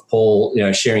Paul,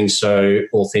 sharing so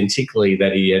authentically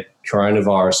that he had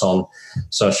coronavirus on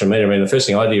social media, the first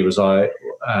thing I did was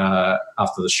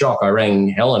after the shock, I rang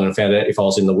Helen and found out if I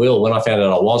was in the will. When I found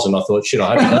out I wasn't, I thought, shit,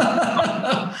 I hope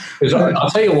not. Because I'll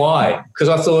tell you why. Because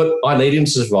I thought I need him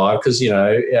to survive because,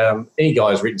 any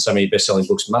guy who's written so many best-selling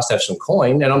books must have some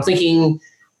coin. And I'm thinking,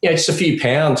 just a few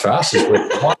pounds for us is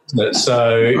worth it, isn't it?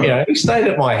 So, he stayed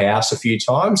at my house a few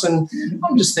times and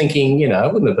I'm just thinking, it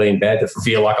wouldn't have been bad to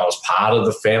feel like I was part of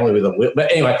the family with a will.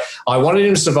 But anyway, I wanted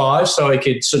him to survive so I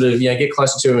could sort of, get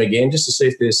closer to him again just to see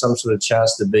if there's some sort of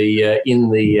chance to be in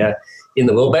the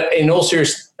will. But in all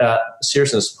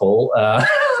seriousness, Paul, I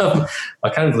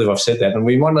can't believe I've said that, and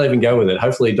we might not even go with it.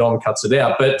 Hopefully Dom cuts it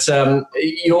out. But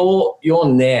you're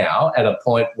now at a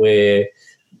point where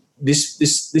this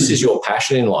is your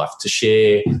passion in life, to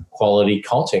share quality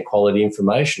content, quality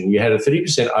information. You had a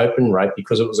 30% open rate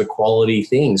because it was a quality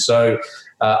thing. So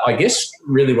I guess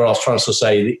really what I was trying to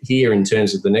say here in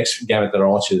terms of the next gamut that I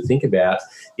want you to think about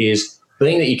is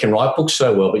being that you can write books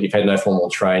so well, but you've had no formal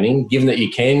training, given that you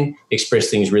can express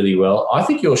things really well, I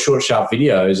think your short, sharp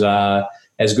videos are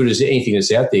as good as anything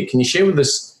that's out there. Can you share with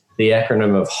us the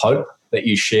acronym of HOPE that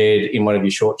you shared in one of your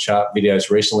short, sharp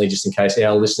videos recently, just in case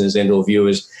our listeners and or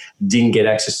viewers didn't get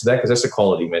access to that, because that's a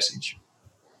quality message.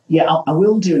 Yeah, I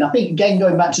will do. And I think, again,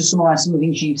 going back to summarise some of the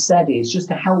things you've said, is just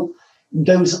to help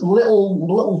those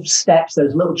little steps,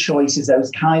 those little choices,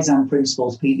 those Kaizen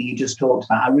principles, Pete, that you just talked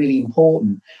about, are really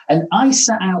important. And I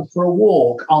set out for a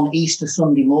walk on Easter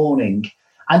Sunday morning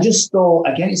and just thought,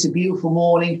 again, it's a beautiful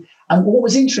morning. And what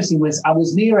was interesting was I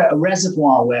was near a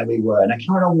reservoir where we were, and I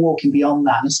carried on walking beyond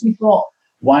that. And I suddenly thought,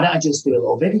 why don't I just do a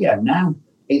little video now?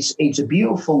 It's a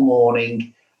beautiful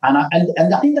morning. And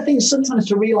I think the thing sometimes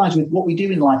to realise with what we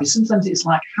do in life is sometimes it's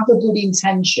like, have a good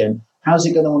intention. How's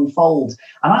it going to unfold?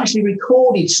 And I actually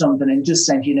recorded something and just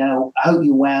said, I hope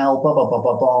you're well, blah, blah, blah,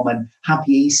 blah, blah, and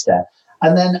happy Easter.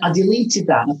 And then I deleted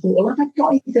that and I thought, well, have I got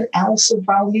anything else of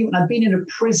value? And I'd been in a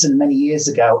prison many years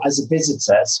ago as a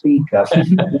visitor, speaker,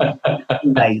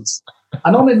 mates.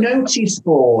 And on a notice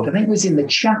board, I think it was in the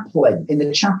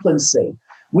chaplaincy,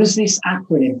 was this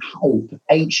acronym HOPE,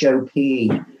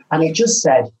 HOPE. And it just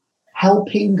said,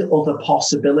 helping other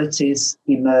possibilities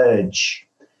emerge.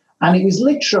 And it was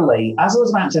literally, as I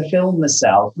was about to film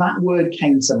myself, that word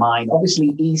came to mind.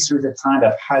 Obviously, Easter is a time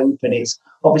of hope, and it's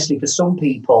obviously for some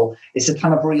people, it's a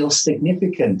kind of real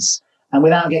significance. And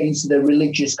without getting into the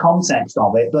religious context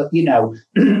of it, but,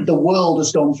 the world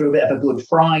has gone through a bit of a Good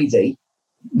Friday.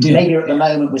 Yeah. Maybe at the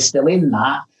moment we're still in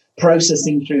that,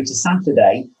 processing through to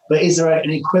Saturday. But is there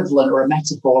an equivalent or a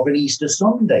metaphor of an Easter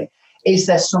Sunday? Is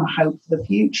there some hope for the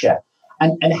future?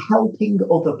 And helping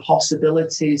other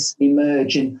possibilities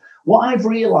emerge. And what I've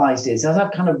realised is, as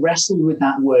I've kind of wrestled with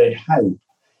that word hope,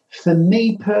 for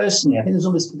me personally, I think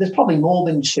there's probably more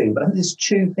than two, but I think there's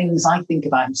two things I think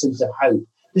about in terms of hope.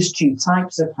 There's two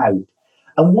types of hope.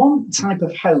 And one type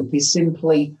of hope is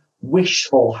simply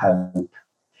wishful hope.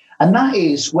 And that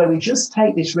is where we just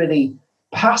take this really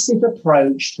passive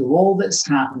approach to all that's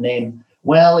happening.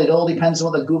 Well, it all depends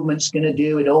on what the government's going to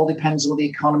do. It all depends on what the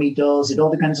economy does. It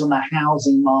all depends on the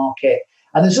housing market.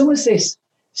 And there's almost this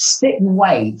sit and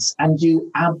wait and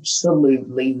do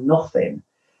absolutely nothing.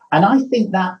 And I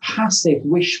think that passive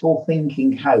wishful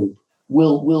thinking hope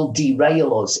will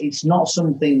derail us. It's not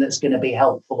something that's going to be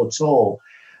helpful at all.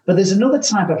 But there's another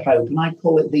type of hope, and I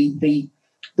call it the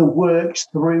worked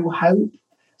through hope.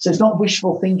 So it's not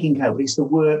wishful thinking hope, it's the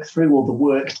work through or the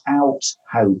worked out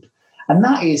hope. And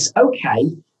that is,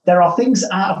 okay, there are things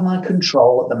out of my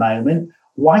control at the moment.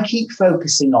 Why keep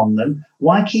focusing on them?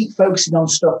 Why keep focusing on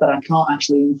stuff that I can't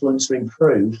actually influence or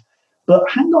improve? But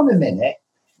hang on a minute,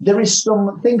 there is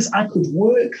some things I could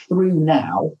work through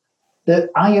now that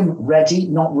I am ready,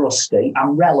 not rusty.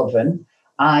 I'm relevant.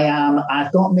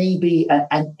 I've got maybe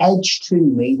an edge to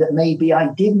me that maybe I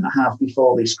didn't have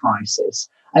before this crisis.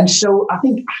 And so I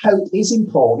think hope is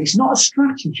important. It's not a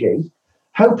strategy.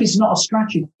 Hope is not a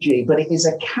strategy, but it is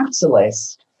a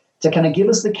catalyst to kind of give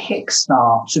us the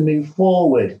kickstart to move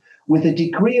forward with a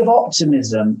degree of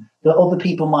optimism that other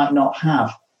people might not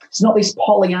have. It's not this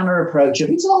Pollyanna approach of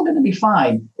it's all going to be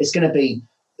fine. It's going to be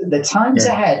the times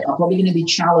ahead are probably going to be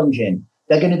challenging.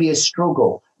 They're going to be a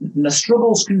struggle. And the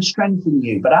struggles can strengthen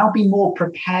you, but I'll be more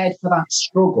prepared for that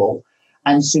struggle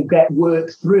and to get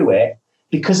work through it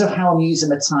because of how I'm using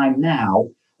my time now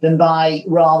than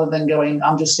rather than going,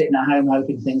 I'm just sitting at home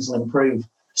hoping things will improve.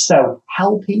 So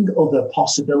helping other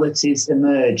possibilities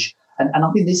emerge. And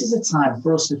I think this is a time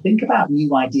for us to think about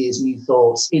new ideas, new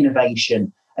thoughts,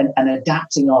 innovation, and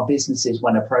adapting our businesses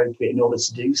when appropriate in order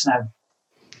to do so.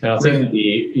 And I think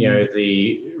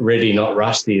the ready, not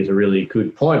rusty is a really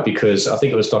good point, because I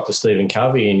think it was Dr. Stephen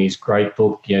Covey in his great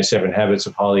book, 7 Habits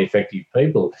of Highly Effective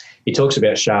People. He talks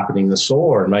about sharpening the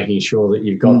saw and making sure that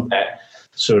you've got that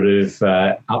sort of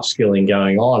upskilling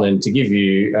going on. And to give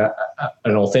you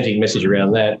an authentic message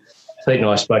around that, Pete and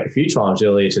I spoke a few times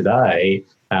earlier today,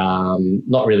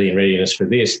 not really in readiness for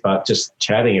this, but just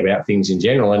chatting about things in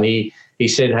general. And he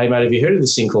said, hey, mate, have you heard of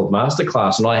this thing called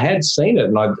Masterclass? And I had seen it.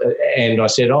 And I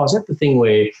said, is that the thing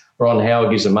where Ron Howard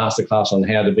gives a masterclass on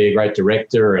how to be a great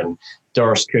director? And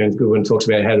Doris Kearns Goodwin talks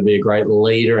about how to be a great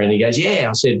leader. And he goes,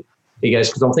 yeah. He goes,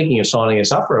 because I'm thinking of signing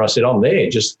us up for it. I said, I'm there.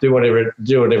 Just do whatever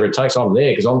it takes. I'm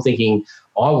there because I'm thinking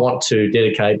I want to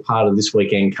dedicate part of this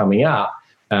weekend coming up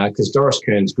because Doris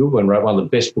Kearns Goodwin wrote one of the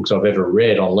best books I've ever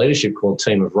read on leadership called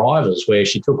Team of Writers, where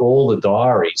she took all the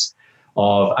diaries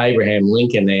of Abraham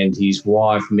Lincoln and his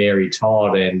wife, Mary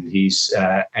Todd, and his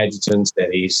adjutants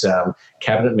and his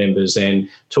cabinet members, and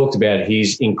talked about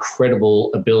his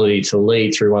incredible ability to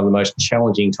lead through one of the most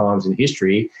challenging times in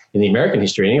history, in the American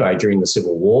history anyway, during the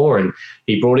Civil War. And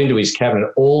he brought into his cabinet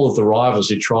all of the rivals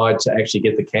who tried to actually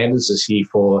get the candidacy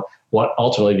for what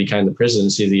ultimately became the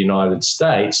presidency of the United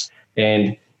States.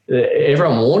 And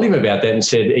everyone warned him about that and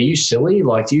said, are you silly?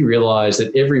 Like, do you realise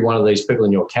that every one of these people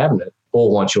in your cabinet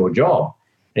all want your job?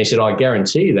 And he said, I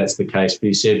guarantee you that's the case. But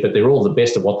he said, but they're all the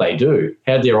best at what they do.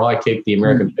 How dare I keep the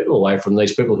American people away from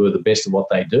these people who are the best at what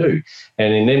they do?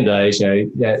 And in them days,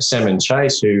 Salmon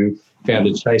Chase, who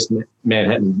founded Chase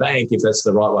Manhattan Bank, if that's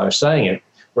the right way of saying it,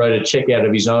 wrote a check out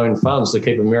of his own funds to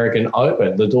keep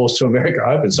the doors to America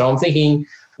open. So I'm thinking,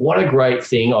 what a great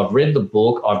thing. I've read the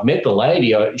book. I've met the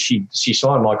lady. She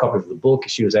signed my copy of the book.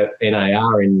 She was at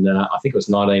NAR in, I think it was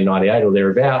 1998 or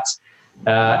thereabouts.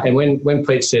 And when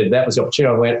Pete said that was the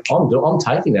opportunity, I went, I'm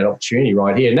taking that opportunity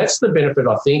right here. And that's the benefit,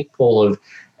 I think, Paul, of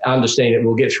understanding that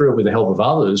we'll get through it with the help of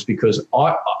others, because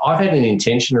I've had an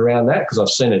intention around that because I've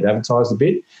seen it advertised a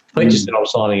bit. Pete just said I'm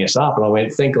signing us up, and I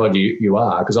went, thank God you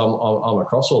are, because I'm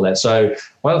across all that. So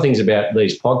one of the things about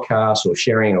these podcasts or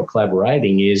sharing or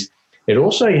collaborating is it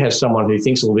also has someone who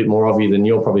thinks a little bit more of you than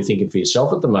you're probably thinking for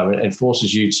yourself at the moment, and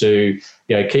forces you to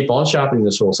keep on sharpening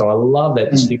the sword. So I love that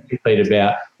distinction, Pete,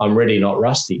 about I'm ready, not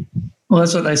rusty. Well,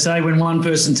 that's what they say. When one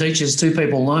person teaches, two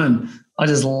people learn. I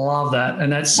just love that,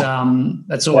 and that's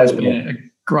always been a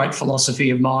great philosophy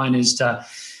of mine. Is to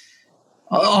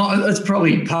it's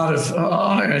probably part of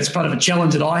a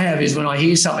challenge that I have is when I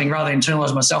hear something, rather than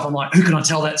internalise myself, I'm like, who can I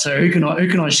tell that to? Who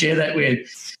can I share that with?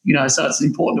 So it's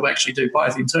important to actually do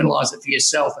both, internalise it for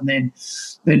yourself and then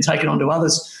take it on to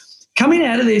others. Coming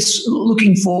out of this,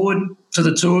 looking forward to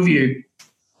the two of you,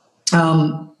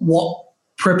 what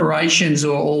preparations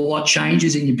or what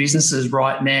changes in your businesses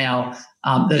right now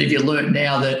that have you learnt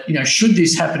now that, should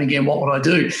this happen again, what would I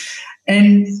do?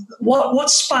 And what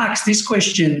sparks this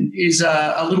question is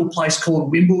a little place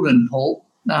called Wimbledon, Paul,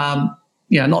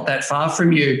 not that far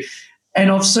from you. And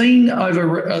I've seen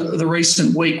over the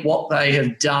recent week what they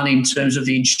have done in terms of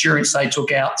the insurance they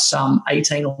took out some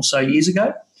 18 or so years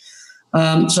ago.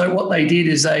 So what they did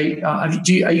is are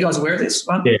you guys aware of this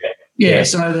one? Yeah.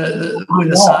 So when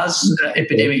the SARS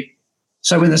epidemic,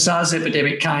 when the SARS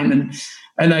epidemic came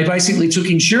and they basically took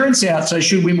insurance out. So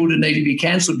should Wimbledon need to be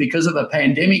cancelled because of a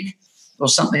pandemic or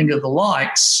something of the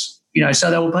likes, so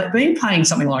they were paying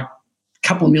something like a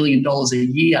couple of $1 million a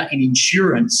year in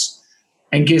insurance.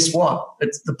 And guess what?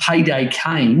 The payday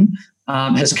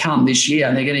has come this year,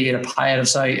 and they're going to get a payout of,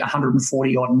 say,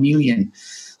 140 odd million.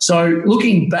 So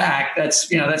looking back, that's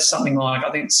something like,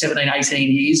 I think 17,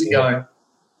 18 years ago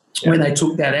when they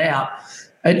took that out.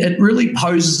 It really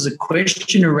poses a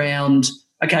question around,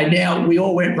 okay, now we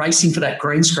all went racing for that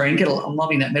green screen. I'm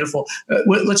loving that metaphor.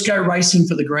 Let's go racing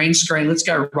for the green screen. Let's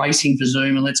go racing for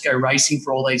Zoom, and let's go racing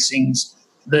for all these things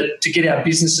to get our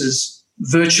businesses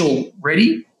virtually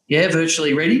ready.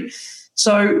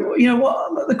 So,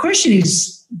 the question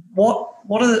is, what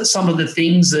are some of the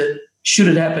things that, should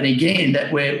it happen again,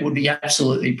 that we would be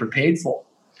absolutely prepared for?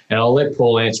 And I'll let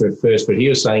Paul answer it first, but he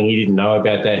was saying he didn't know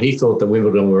about that. He thought that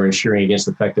Wimbledon were insuring against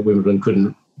the fact that Wimbledon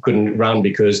couldn't run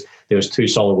because there was 2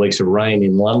 solid weeks of rain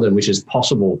in London, which is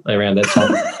possible around that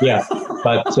time. Yeah,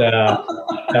 but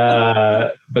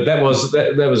that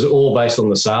was all based on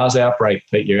the SARS outbreak,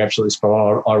 Pete. You're absolutely spot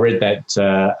on. I read that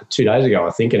 2 days ago,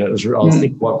 I think, and I was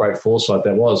thinking what great foresight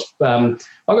that was. I've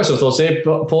got some thoughts there.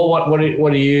 Paul, what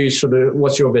do you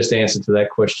what's your best answer to that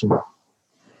question?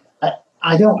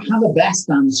 I don't have a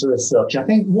best answer as such. I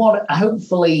think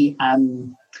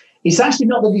it's actually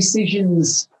not the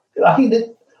decisions. I think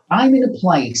that I'm in a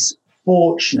place,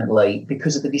 fortunately,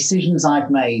 because of the decisions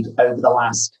I've made over the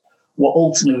last, what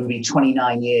ultimately would be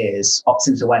 29 years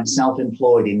since I went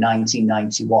self-employed in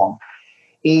 1991,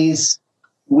 is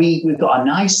we've got a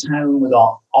nice home, we've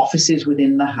got offices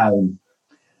within the home.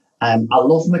 I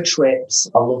love my trips.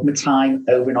 I love my time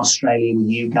over in Australia with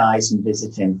you guys and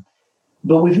visiting.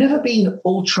 But we've never been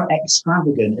ultra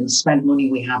extravagant and spent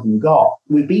money we haven't got.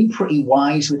 We've been pretty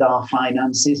wise with our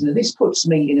finances. And this puts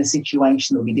me in a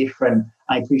situation that will be different,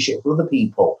 I appreciate, for other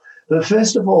people. But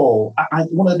first of all,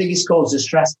 one of the biggest causes of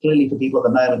stress clearly for people at the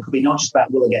moment could be not just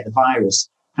about will I get the virus,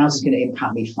 how's it going to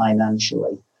impact me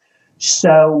financially?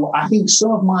 So I think some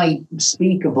of my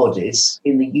speaker buddies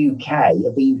in the UK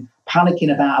have been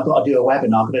panicking about, I've got to do a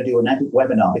webinar, I've got to do an epic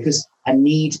webinar because I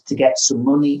need to get some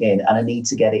money in and I need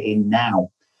to get it in now.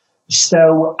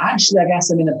 So actually, I guess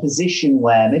I'm in a position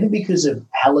where maybe because of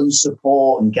Helen's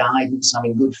support and guidance,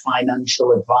 having good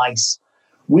financial advice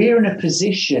we're in a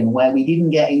position where we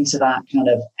didn't get into that kind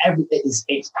of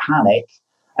it's panic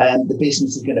and the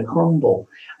business is going to crumble.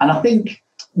 And I think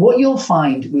what you'll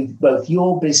find with both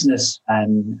your business,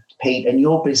 Pete, and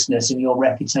your business and your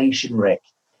reputation, Rick,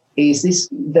 is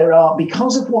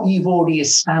because of what you've already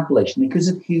established, and because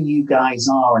of who you guys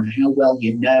are and how well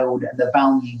you're known and the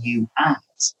value you add,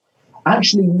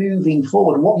 actually moving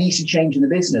forward, what needs to change in the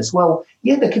business? Well,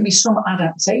 yeah, there can be some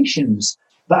adaptations,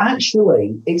 but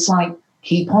actually it's like,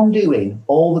 keep on doing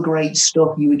all the great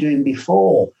stuff you were doing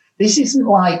before. This isn't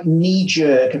like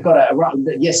knee-jerk,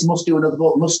 yes, must do another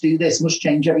book, must do this, must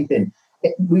change everything.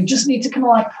 We just need to kind of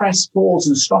like press pause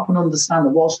and stop and understand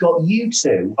that what's got you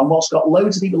to, and what's got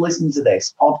loads of people listening to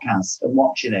this podcast and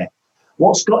watching it,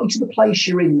 what's got you to the place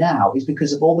you're in now is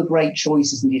because of all the great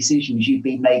choices and decisions you've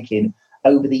been making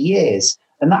over the years.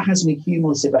 And that has an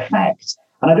accumulative effect.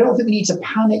 And I don't think we need to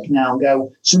panic now and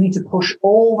go, so we need to push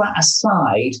all that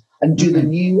aside and do the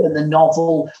new and the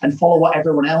novel and follow what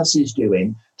everyone else is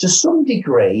doing. To some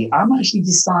degree, I'm actually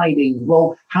deciding,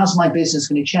 well, how's my business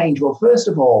going to change? Well, first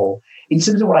of all, in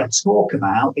terms of what I talk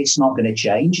about, it's not going to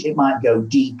change. It might go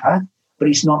deeper, but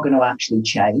it's not going to actually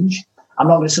change. I'm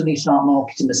not going to suddenly start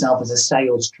marketing myself as a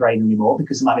sales trainer anymore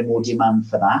because there might be more demand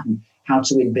for that and how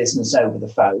to win business over the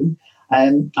phone.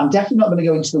 I'm definitely not going to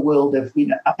go into the world of,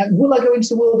 will I go into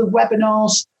the world of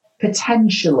webinars?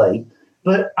 Potentially.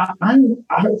 But I'm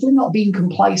hopefully not being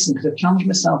complacent because I've challenged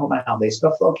myself about this.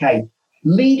 But I thought, okay,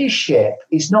 leadership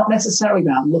is not necessarily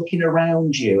about looking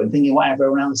around you and thinking what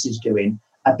everyone else is doing,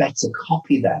 I better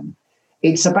copy them.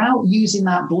 It's about using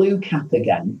that blue cap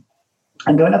again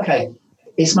and going, okay,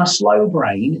 it's my slow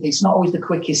brain. It's not always the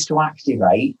quickest to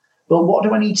activate. But what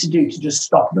do I need to do to just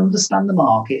stop and understand the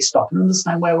market, stop and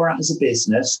understand where we're at as a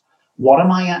business? What are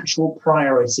my actual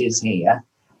priorities here?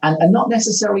 And not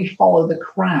necessarily follow the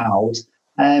crowd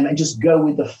and just go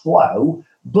with the flow,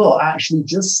 but actually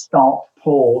just stop,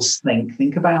 pause,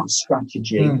 think about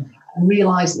strategy and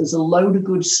realize there's a load of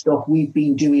good stuff we've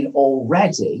been doing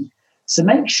already. So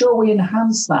make sure we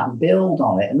enhance that and build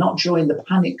on it and not join the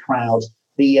panic crowd,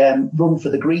 the run for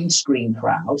the green screen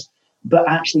crowd, but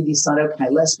actually decide, okay,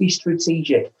 let's be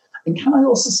strategic. And can I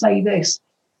also say this?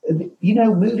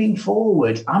 Moving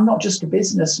forward, I'm not just a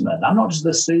businessman. I'm not just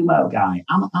the sumo guy.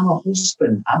 I'm a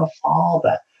husband. I'm a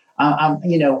father.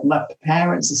 My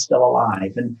parents are still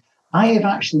alive. And I have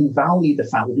actually valued the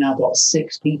fact we've now got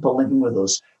 6 people living with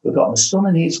us. We've got my son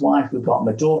and his wife. We've got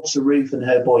my daughter, Ruth, and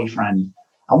her boyfriend.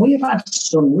 And we have had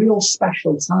some real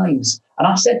special times. And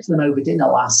I said to them over dinner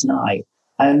last night,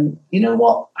 you know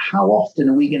what? How often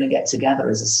are we going to get together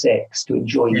as a 6 to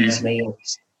enjoy these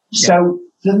meals? Yeah. So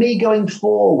for me, going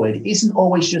forward isn't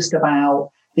always just about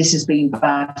this has been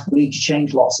bad, we need to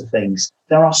change lots of things.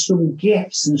 There are some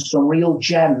gifts and some real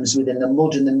gems within the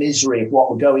mud and the misery of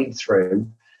what we're going through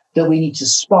that we need to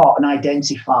spot and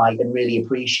identify and really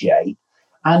appreciate.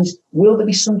 And will there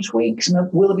be some tweaks?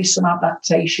 Will there be some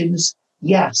adaptations?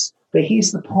 Yes. But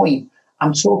here's the point.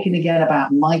 I'm talking again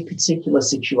about my particular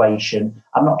situation.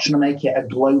 I'm not trying to make it a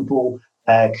global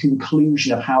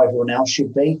conclusion of how everyone else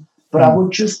should be. But I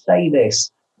would just say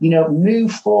this,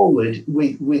 move forward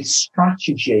with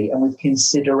strategy and with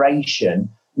consideration,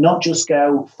 not just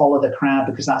go follow the crowd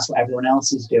because that's what everyone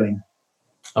else is doing.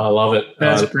 I love it.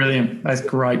 That's brilliant. That's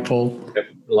great, Paul.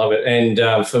 Love it.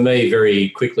 And for me, very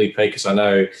quickly, Pete, because I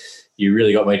know you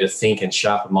really got me to think and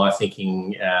sharpen my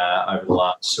thinking over the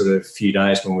last sort of few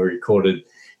days when we recorded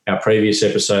our previous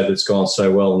episode that's gone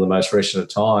so well in the most recent of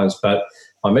times. But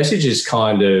my message is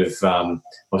kind of, I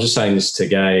was just saying this to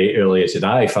Gay earlier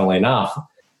today, funnily enough,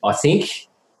 I think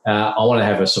I want to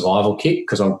have a survival kit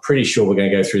because I'm pretty sure we're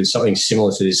going to go through something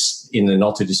similar to this in the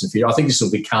not too distant future. I think this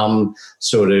will become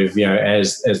sort of,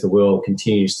 as the world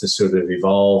continues to sort of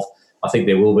evolve, I think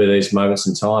there will be these moments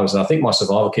and times. And I think my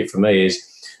survival kit for me is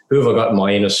who have I got in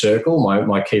my inner circle,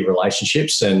 my key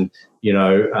relationships, and,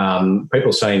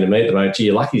 people saying to me at the moment, gee,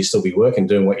 you're lucky to still be working,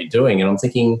 doing what you're doing. And I'm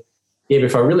thinking, yeah, but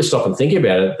if I really stop and think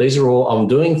about it, these are all, I'm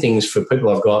doing things for people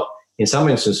I've got, in some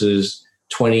instances,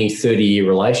 20, 30-year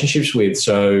relationships with.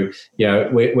 So,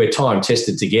 we're time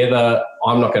tested together.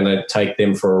 I'm not going to take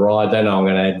them for a ride. They know I'm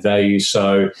going to add value.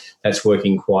 So that's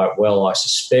working quite well, I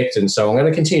suspect. And so I'm going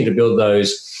to continue to build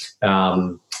those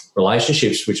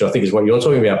relationships, which I think is what you're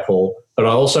talking about, Paul. But I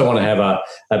also want to have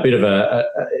a bit of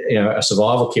a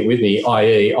survival kit with me,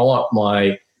 i.e. I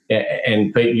want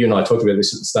and Pete, you and I talked about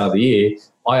this at the start of the year,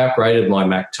 I upgraded my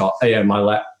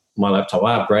my laptop.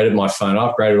 I upgraded my phone.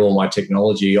 I upgraded all my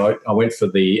technology. I went for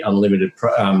the unlimited.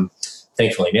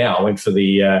 Thankfully, now I went for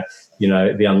the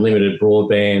the unlimited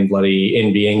broadband, bloody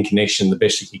NBN connection, the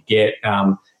best you could get.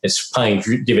 it's paying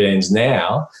dividends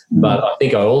now. But I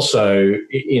think I also,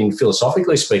 in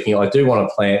philosophically speaking, I do want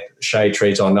to plant shade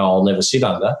trees I know I'll never sit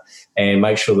under, and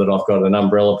make sure that I've got an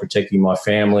umbrella protecting my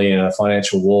family and a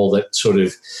financial wall that sort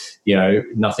of,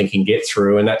 nothing can get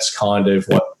through. And that's kind of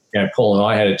what, Paul and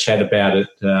I had a chat about it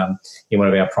in one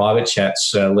of our private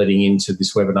chats leading into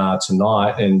this webinar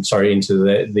tonight, into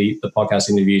the podcast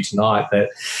interview tonight, that,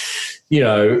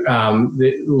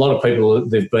 a lot of people,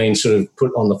 they've been sort of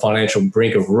put on the financial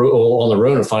brink of, or on the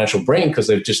ruin of financial brink, because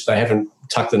they haven't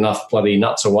tucked enough bloody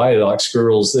nuts away like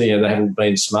squirrels. They haven't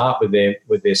been smart with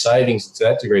their savings to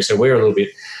that degree. So we're a little bit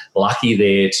lucky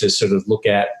there to sort of look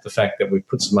at the fact that we've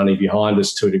put some money behind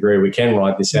us to a degree. We can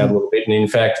ride this out a little bit. And in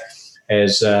fact,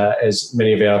 as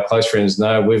many of our close friends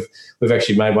know, we've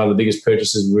actually made one of the biggest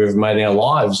purchases we've ever made in our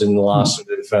lives in the last sort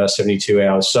of 72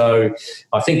 hours. So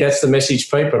I think that's the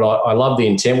message, Pete, but I love the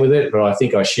intent with it, but I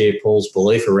think I share Paul's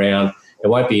belief around it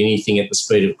won't be anything at the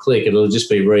speed of click. It'll just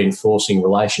be reinforcing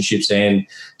relationships and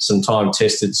some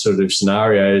time-tested sort of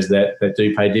scenarios that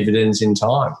do pay dividends in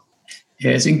time.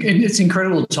 Yeah, it's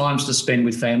incredible times to spend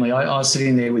with family. I was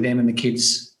sitting there with them and the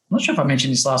kids. I'm not sure if I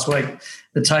mentioned this last week,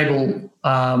 the table,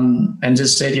 and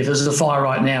just said, if there's a fire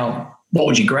right now, what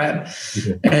would you grab?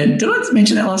 Yeah. And did I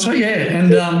mention that last week? Yeah.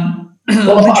 And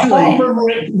apart from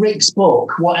Rick's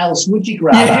book, what else would you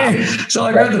grab? Yeah. So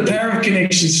I grabbed The Power of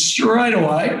Connection straight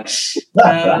away.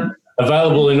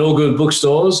 Available in all good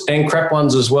bookstores and crap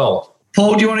ones as well.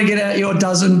 Paul, do you want to get out your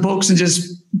dozen books and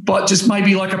just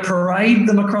maybe like a parade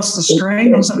them across the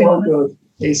screen or something like that?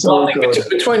 It's all good.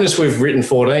 Between us, we've written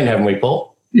 14, haven't we,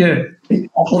 Paul? Yeah.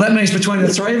 Well, that means between the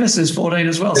three of us there's 14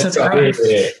 as well. So that's great.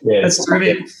 Yeah. That's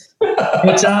terrific.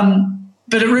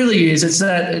 But it really is. It's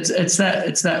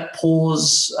that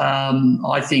pause.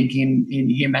 I think in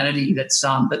humanity that's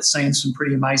seen some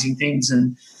pretty amazing things,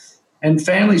 and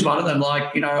family's one of them.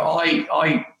 Like,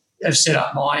 I have set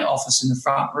up my office in the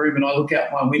front room, and I look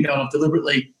out my window, and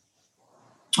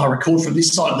I record from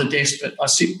this side of the desk, but I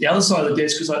sit the other side of the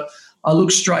desk because I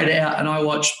look straight out and I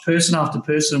watch person after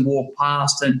person walk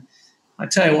past, and I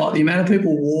tell you what, the amount of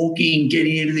people walking,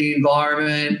 getting into the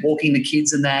environment, walking the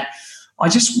kids and that, I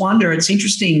just wonder, it's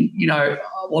interesting,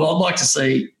 what I'd like to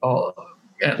see or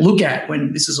look at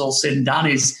when this is all said and done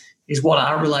is what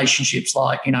are relationships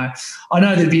like? I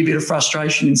know there'd be a bit of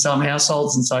frustration in some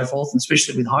households and so forth, and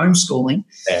especially with homeschooling.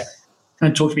 Yeah.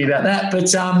 Don't talk to me about that,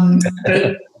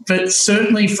 but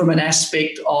certainly from an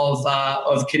aspect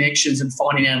of connections and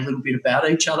finding out a little bit about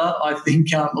each other, I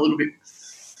think a little bit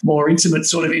more intimate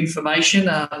sort of information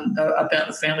about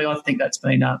the family. I think that's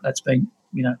been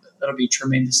that'll be a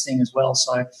tremendous thing as well.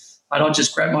 So I don't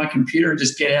just grab my computer and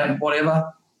just get out and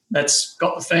whatever. That's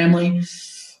got the family,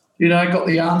 got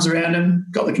the arms around them,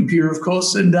 got the computer, of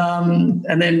course, and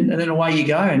then away you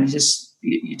go, and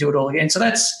you do it all again. So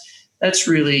that's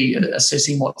really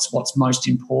assessing what's most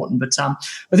important.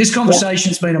 But this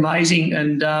conversation's been amazing,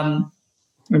 and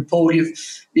Paul, you've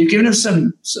given us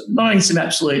some not only some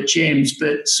absolute gems,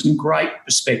 but some great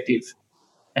perspective,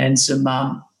 and some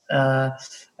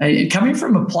and coming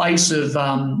from a place of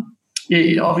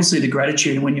obviously the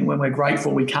gratitude. And when we're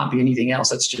grateful, we can't be anything else.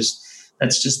 That's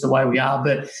just the way we are.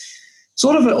 But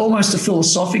sort of almost a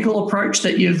philosophical approach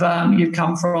that you've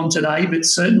come from today, but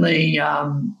certainly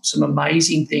some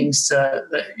amazing things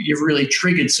that you've really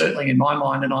triggered, certainly in my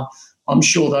mind, and I'm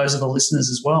sure those are the listeners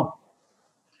as well.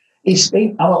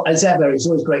 As ever, it's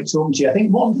always great talking to you. I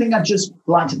think one thing I'd just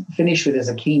like to finish with as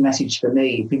a key message for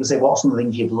me, people say, what are some of the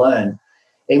things you've learned?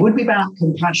 It would be about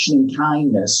compassion and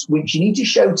kindness, which you need to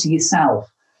show to yourself.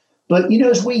 But,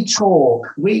 as we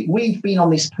talk, we've been on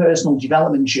this personal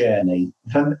development journey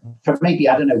for maybe,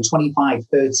 25,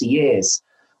 30 years.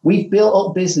 We've built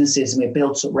up businesses and we've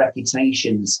built up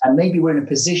reputations, and maybe we're in a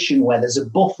position where there's a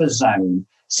buffer zone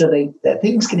so that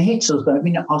things can hit us, but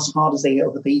maybe not as hard as they hit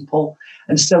other people.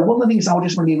 And so one of the things I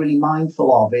just want to be really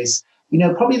mindful of is,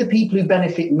 probably the people who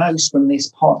benefit most from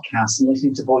this podcast and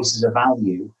listening to Voices of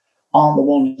Value aren't the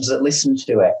ones that listen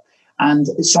to it. And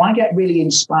so I get really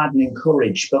inspired and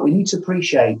encouraged, but we need to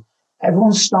appreciate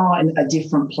everyone's starting a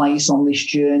different place on this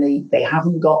journey. They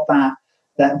haven't got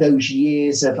those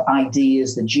years of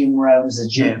ideas, the Jim Rohns,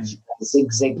 the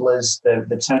Zig Ziglars,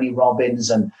 the Tony Robbins,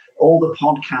 and all the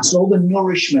podcasts, all the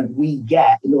nourishment we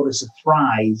get in order to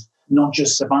thrive, not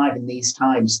just survive in these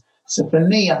times. So for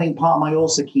me, I think part of my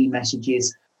also key message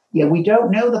is, we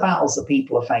don't know the battles that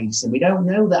people are facing. We don't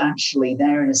know that actually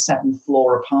they're in a 7th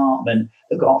floor apartment.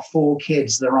 They've got 4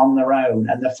 kids, they're on their own,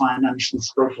 and they're financially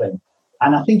struggling.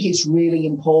 And I think it's really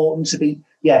important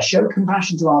to show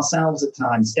compassion to ourselves at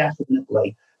times,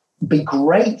 definitely. Be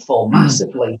grateful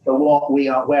massively for what we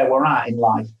are, where we're at in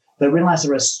life, they realize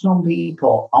there are some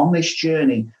people on this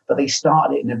journey, but they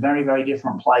started it in a very, very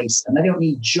different place. And they don't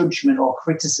need judgment or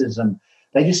criticism.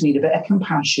 They just need a bit of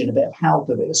compassion, a bit of help,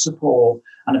 a bit of support,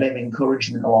 and a bit of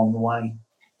encouragement along the way.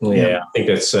 Yeah, I think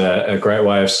that's a great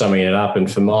way of summing it up.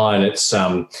 And for mine, it's,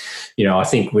 I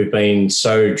think we've been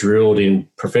so drilled in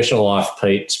professional life,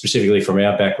 Pete, specifically from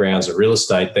our backgrounds of real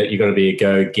estate, that you've got to be a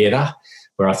go-getter.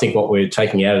 Where I think what we're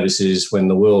taking out of this is when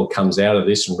the world comes out of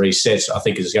this and resets, I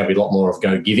think there's going to be a lot more of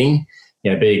go-giving. Be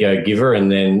a go-giver,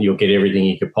 and then you'll get everything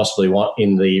you could possibly want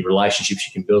in the relationships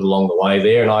you can build along the way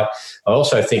there. And I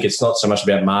also think it's not so much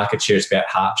about market share, it's about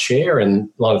heart share. And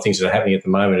a lot of things that are happening at the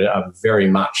moment are very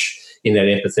much in that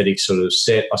empathetic sort of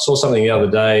set. I saw something the other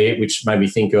day which made me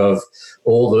think of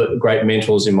all the great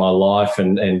mentors in my life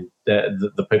and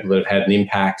the people that have had an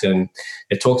impact. And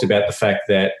it talked about the fact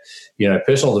that,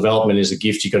 personal development is a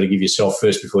gift you've got to give yourself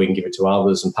first before you can give it to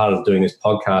others. And part of doing this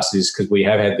podcast is because we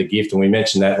have had the gift, and we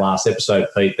mentioned that last episode,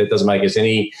 Pete, that doesn't make us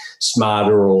any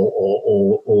smarter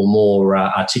or more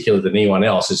articulate than anyone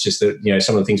else. It's just that,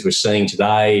 some of the things we're seeing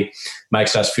today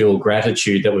makes us feel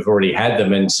gratitude that we've already had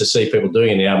them. And to see people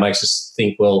doing it now makes us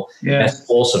think, well, that's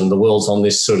awesome. The world's on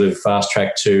this sort of fast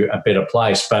track to a better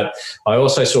place. But I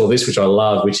also saw this, which I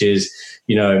love, which is,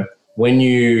 when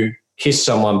you kiss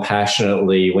someone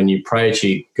passionately, when you pray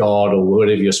to God or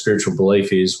whatever your spiritual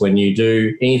belief is, when you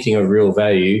do anything of real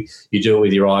value, you do it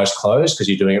with your eyes closed because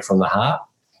you're doing it from the heart.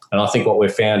 And I think what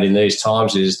we've found in these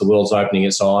times is the world's opening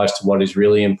its eyes to what is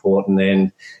really important.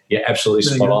 And you're absolutely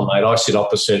spot on, mate. I sit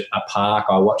opposite a park.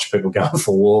 I watch people going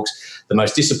for walks. The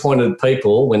most disappointed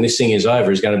people when this thing is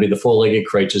over is going to be the four-legged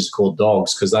creatures called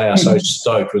dogs, because they are so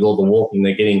stoked with all the walking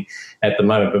they're getting at the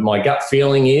moment. But my gut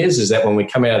feeling is that when we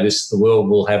come out of this, the world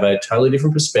will have a totally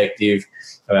different perspective.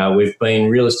 We've been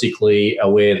realistically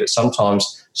aware that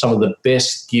sometimes some of the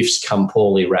best gifts come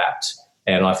poorly wrapped.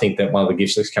 And I think that one of the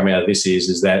gifts that's coming out of this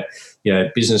is that,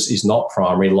 business is not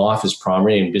primary, life is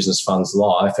primary, and business funds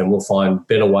life, and we'll find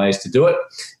better ways to do it.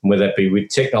 And whether that be with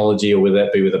technology, or whether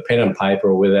that be with a pen and paper,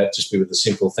 or whether that just be with a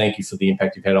simple thank you for the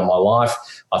impact you've had on my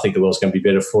life, I think the world's going to be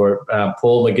better for it.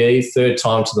 Paul McGee, third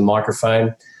time to the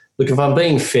microphone. Look, if I'm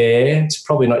being fair, it's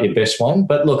probably not your best one,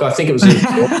 but look, I think it was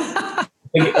important.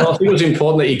 I think it was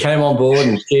important that you came on board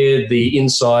and shared the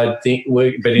inside thing.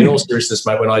 But in all seriousness,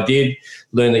 mate, when I did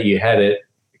learn that you had it,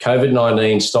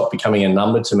 COVID-19 stopped becoming a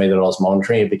number to me that I was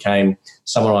monitoring. It became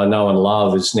someone I know and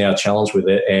love is now challenged with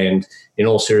it. And in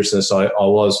all seriousness, I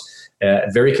was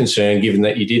very concerned, given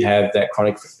that you did have that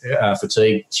chronic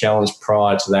fatigue challenge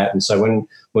prior to that. And so when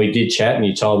we did chat and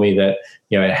you told me that,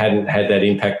 it hadn't had that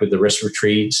impact with the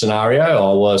respiratory scenario,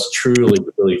 I was truly,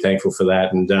 really thankful for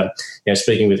that. And,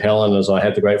 speaking with Helen, as I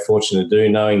had the great fortune to do,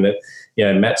 knowing that,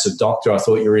 Matt's a doctor, I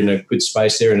thought you were in a good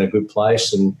space there, in a good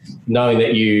place. And knowing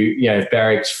that you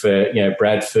barracked for,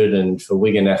 Bradford and for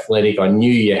Wigan Athletic, I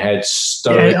knew you had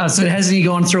so hasn't he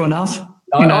gone through enough?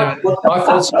 I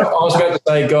thought so. I was about to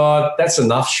say, God, that's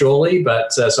enough, surely.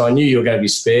 But so I knew you were going to be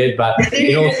spared. But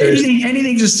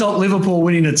anything to stop Liverpool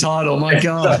winning the title. My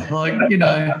God,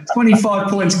 25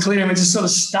 points clear, and we're just sort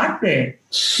of stuck there.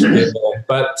 Yeah,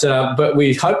 but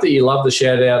we hope that you love the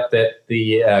shout out that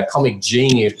the comic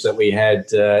genius that we had,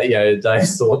 Dave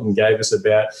Thornton gave us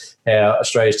about how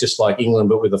Australia's just like England,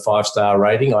 but with a 5-star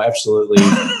rating. I absolutely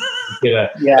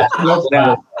get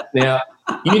Now,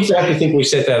 you'd have to think we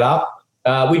set that up.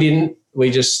 We didn't. We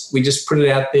just put it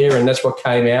out there, and that's what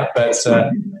came out. But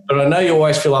I know you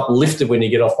always feel uplifted when you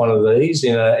get off one of these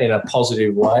in a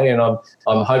positive way, and I'm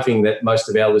hoping that most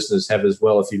of our listeners have as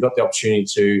well. If you've got the opportunity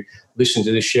to listen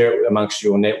to this, share it amongst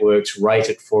your networks, rate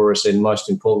it for us, and most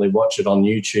importantly, watch it on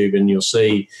YouTube, and you'll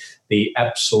see the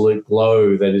absolute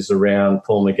glow that is around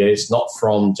Paul McGee. It's not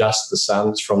from just the sun,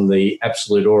 it's from the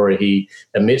absolute aura he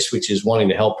emits, which is wanting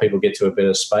to help people get to a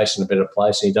better space and a better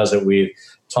place. And he does it with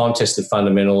time-tested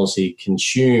fundamentals. He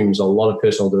consumes a lot of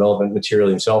personal development material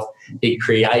himself. He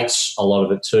creates a lot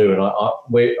of it too. And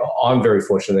I'm very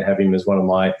fortunate to have him as one of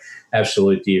my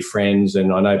absolute dear friends.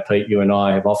 And I know, Pete, you and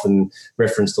I have often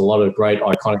referenced a lot of great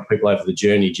iconic people over the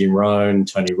journey, Jim Rohn,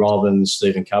 Tony Robbins,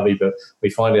 Stephen Covey, but we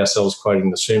find ourselves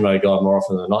quoting the sumo guy more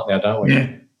often than not now, don't we? Yeah.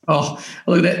 Oh,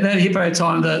 look, that hippo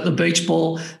time, the beach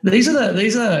ball, these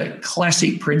are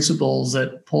classic principles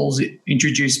that Paul's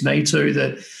introduced me to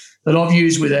that I've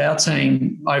used with our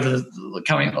team over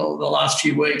the last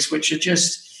few weeks, which are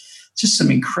just some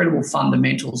incredible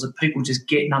fundamentals that people just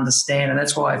get and understand. And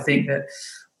that's why I think that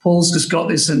Paul's just got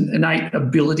this innate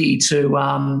ability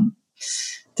to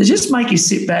just make you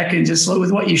sit back and just look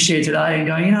with what you shared today and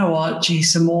go, you know what, gee,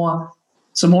 some more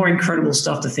some more incredible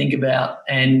stuff to think about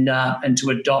and to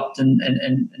adopt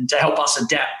and to help us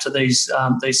adapt to these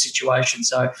situations.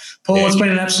 So, Paul, it's been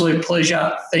an absolute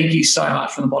pleasure. Thank you so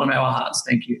much from the bottom of our hearts.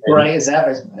 Thank you. Great as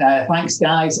ever. Thanks,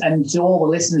 guys, and to all the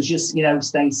listeners, just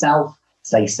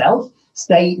stay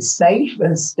safe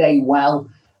and stay well.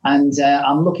 And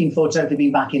I'm looking forward to hopefully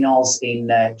being back in Oz in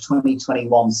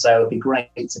 2021. So it'd be great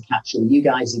to catch up with you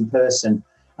guys in person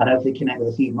and hopefully connect with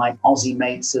a few of my Aussie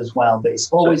mates as well. But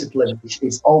it's always a pleasure.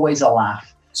 It's always a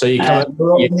laugh. So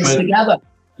we're all in this together.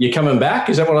 You're coming back?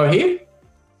 Is that what I hear?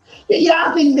 Yeah,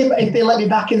 I think if they let me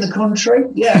back in the country,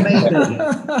 yeah, maybe.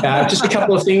 Just a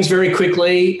couple of things very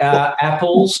quickly.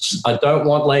 Apples. I don't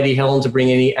want Lady Helen to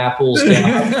bring any apples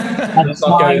down. Let's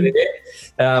not go there.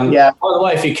 By the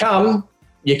way, if you come,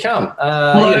 you come.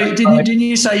 Didn't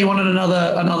you say you wanted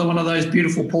another one of those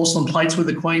beautiful porcelain plates with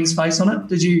the Queen's face on it?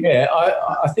 Did you? Yeah,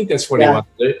 I think that's what he wants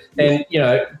to do. And,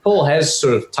 Paul has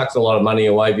sort of tucked a lot of money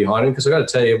away behind him because I've got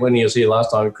to tell you, when he was here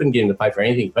last time, I couldn't get him to pay for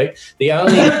anything, Pete. The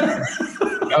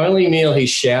only meal he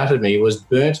shouted me was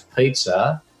burnt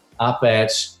pizza up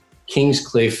at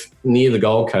Kingscliff near the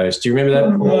Gold Coast. Do you remember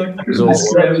that, Paul?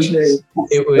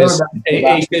 It was.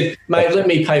 He said, mate, let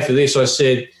me pay for this. I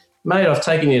said, mate, I've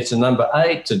taken you to number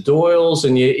 8, to Doyle's,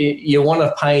 and you want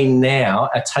to pay now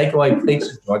a takeaway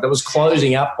pizza joint that was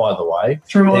closing up, by the way.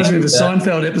 It reminds me of a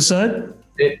Seinfeld episode.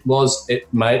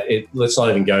 Mate, let's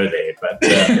not even go there. But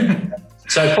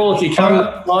so, Paul, if you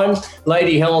come time,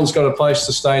 Lady Helen's got a place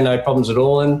to stay, no problems at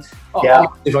all. And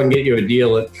if I can get you a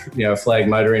deal at Flag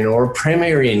Motor Inn or a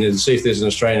Premier Inn and see if there's an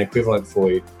Australian equivalent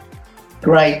for you.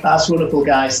 Great, that's wonderful,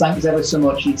 guys. Thanks ever so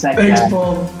much. You take care. Thanks,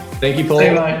 Paul. Thank you, Paul. See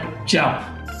you, mate. Ciao.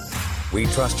 We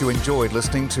trust you enjoyed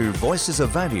listening to Voices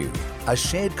of Value, a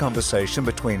shared conversation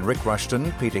between Rick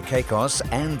Rushton, Peter Kakos,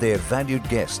 and their valued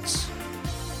guests.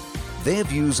 Their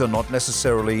views are not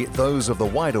necessarily those of the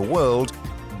wider world,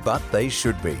 but they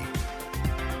should be.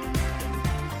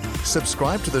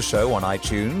 Subscribe to the show on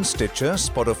iTunes, Stitcher,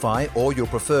 Spotify, or your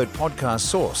preferred podcast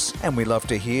source, and we love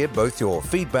to hear both your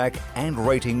feedback and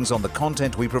ratings on the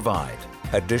content we provide.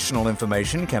 Additional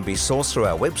information can be sourced through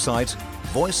our website,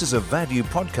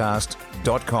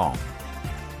 voicesofvaluepodcast.com.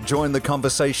 Join the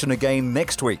conversation again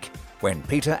next week when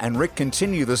Peter and Rick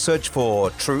continue the search for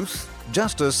truth,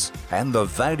 justice, and the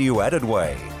value-added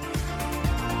way.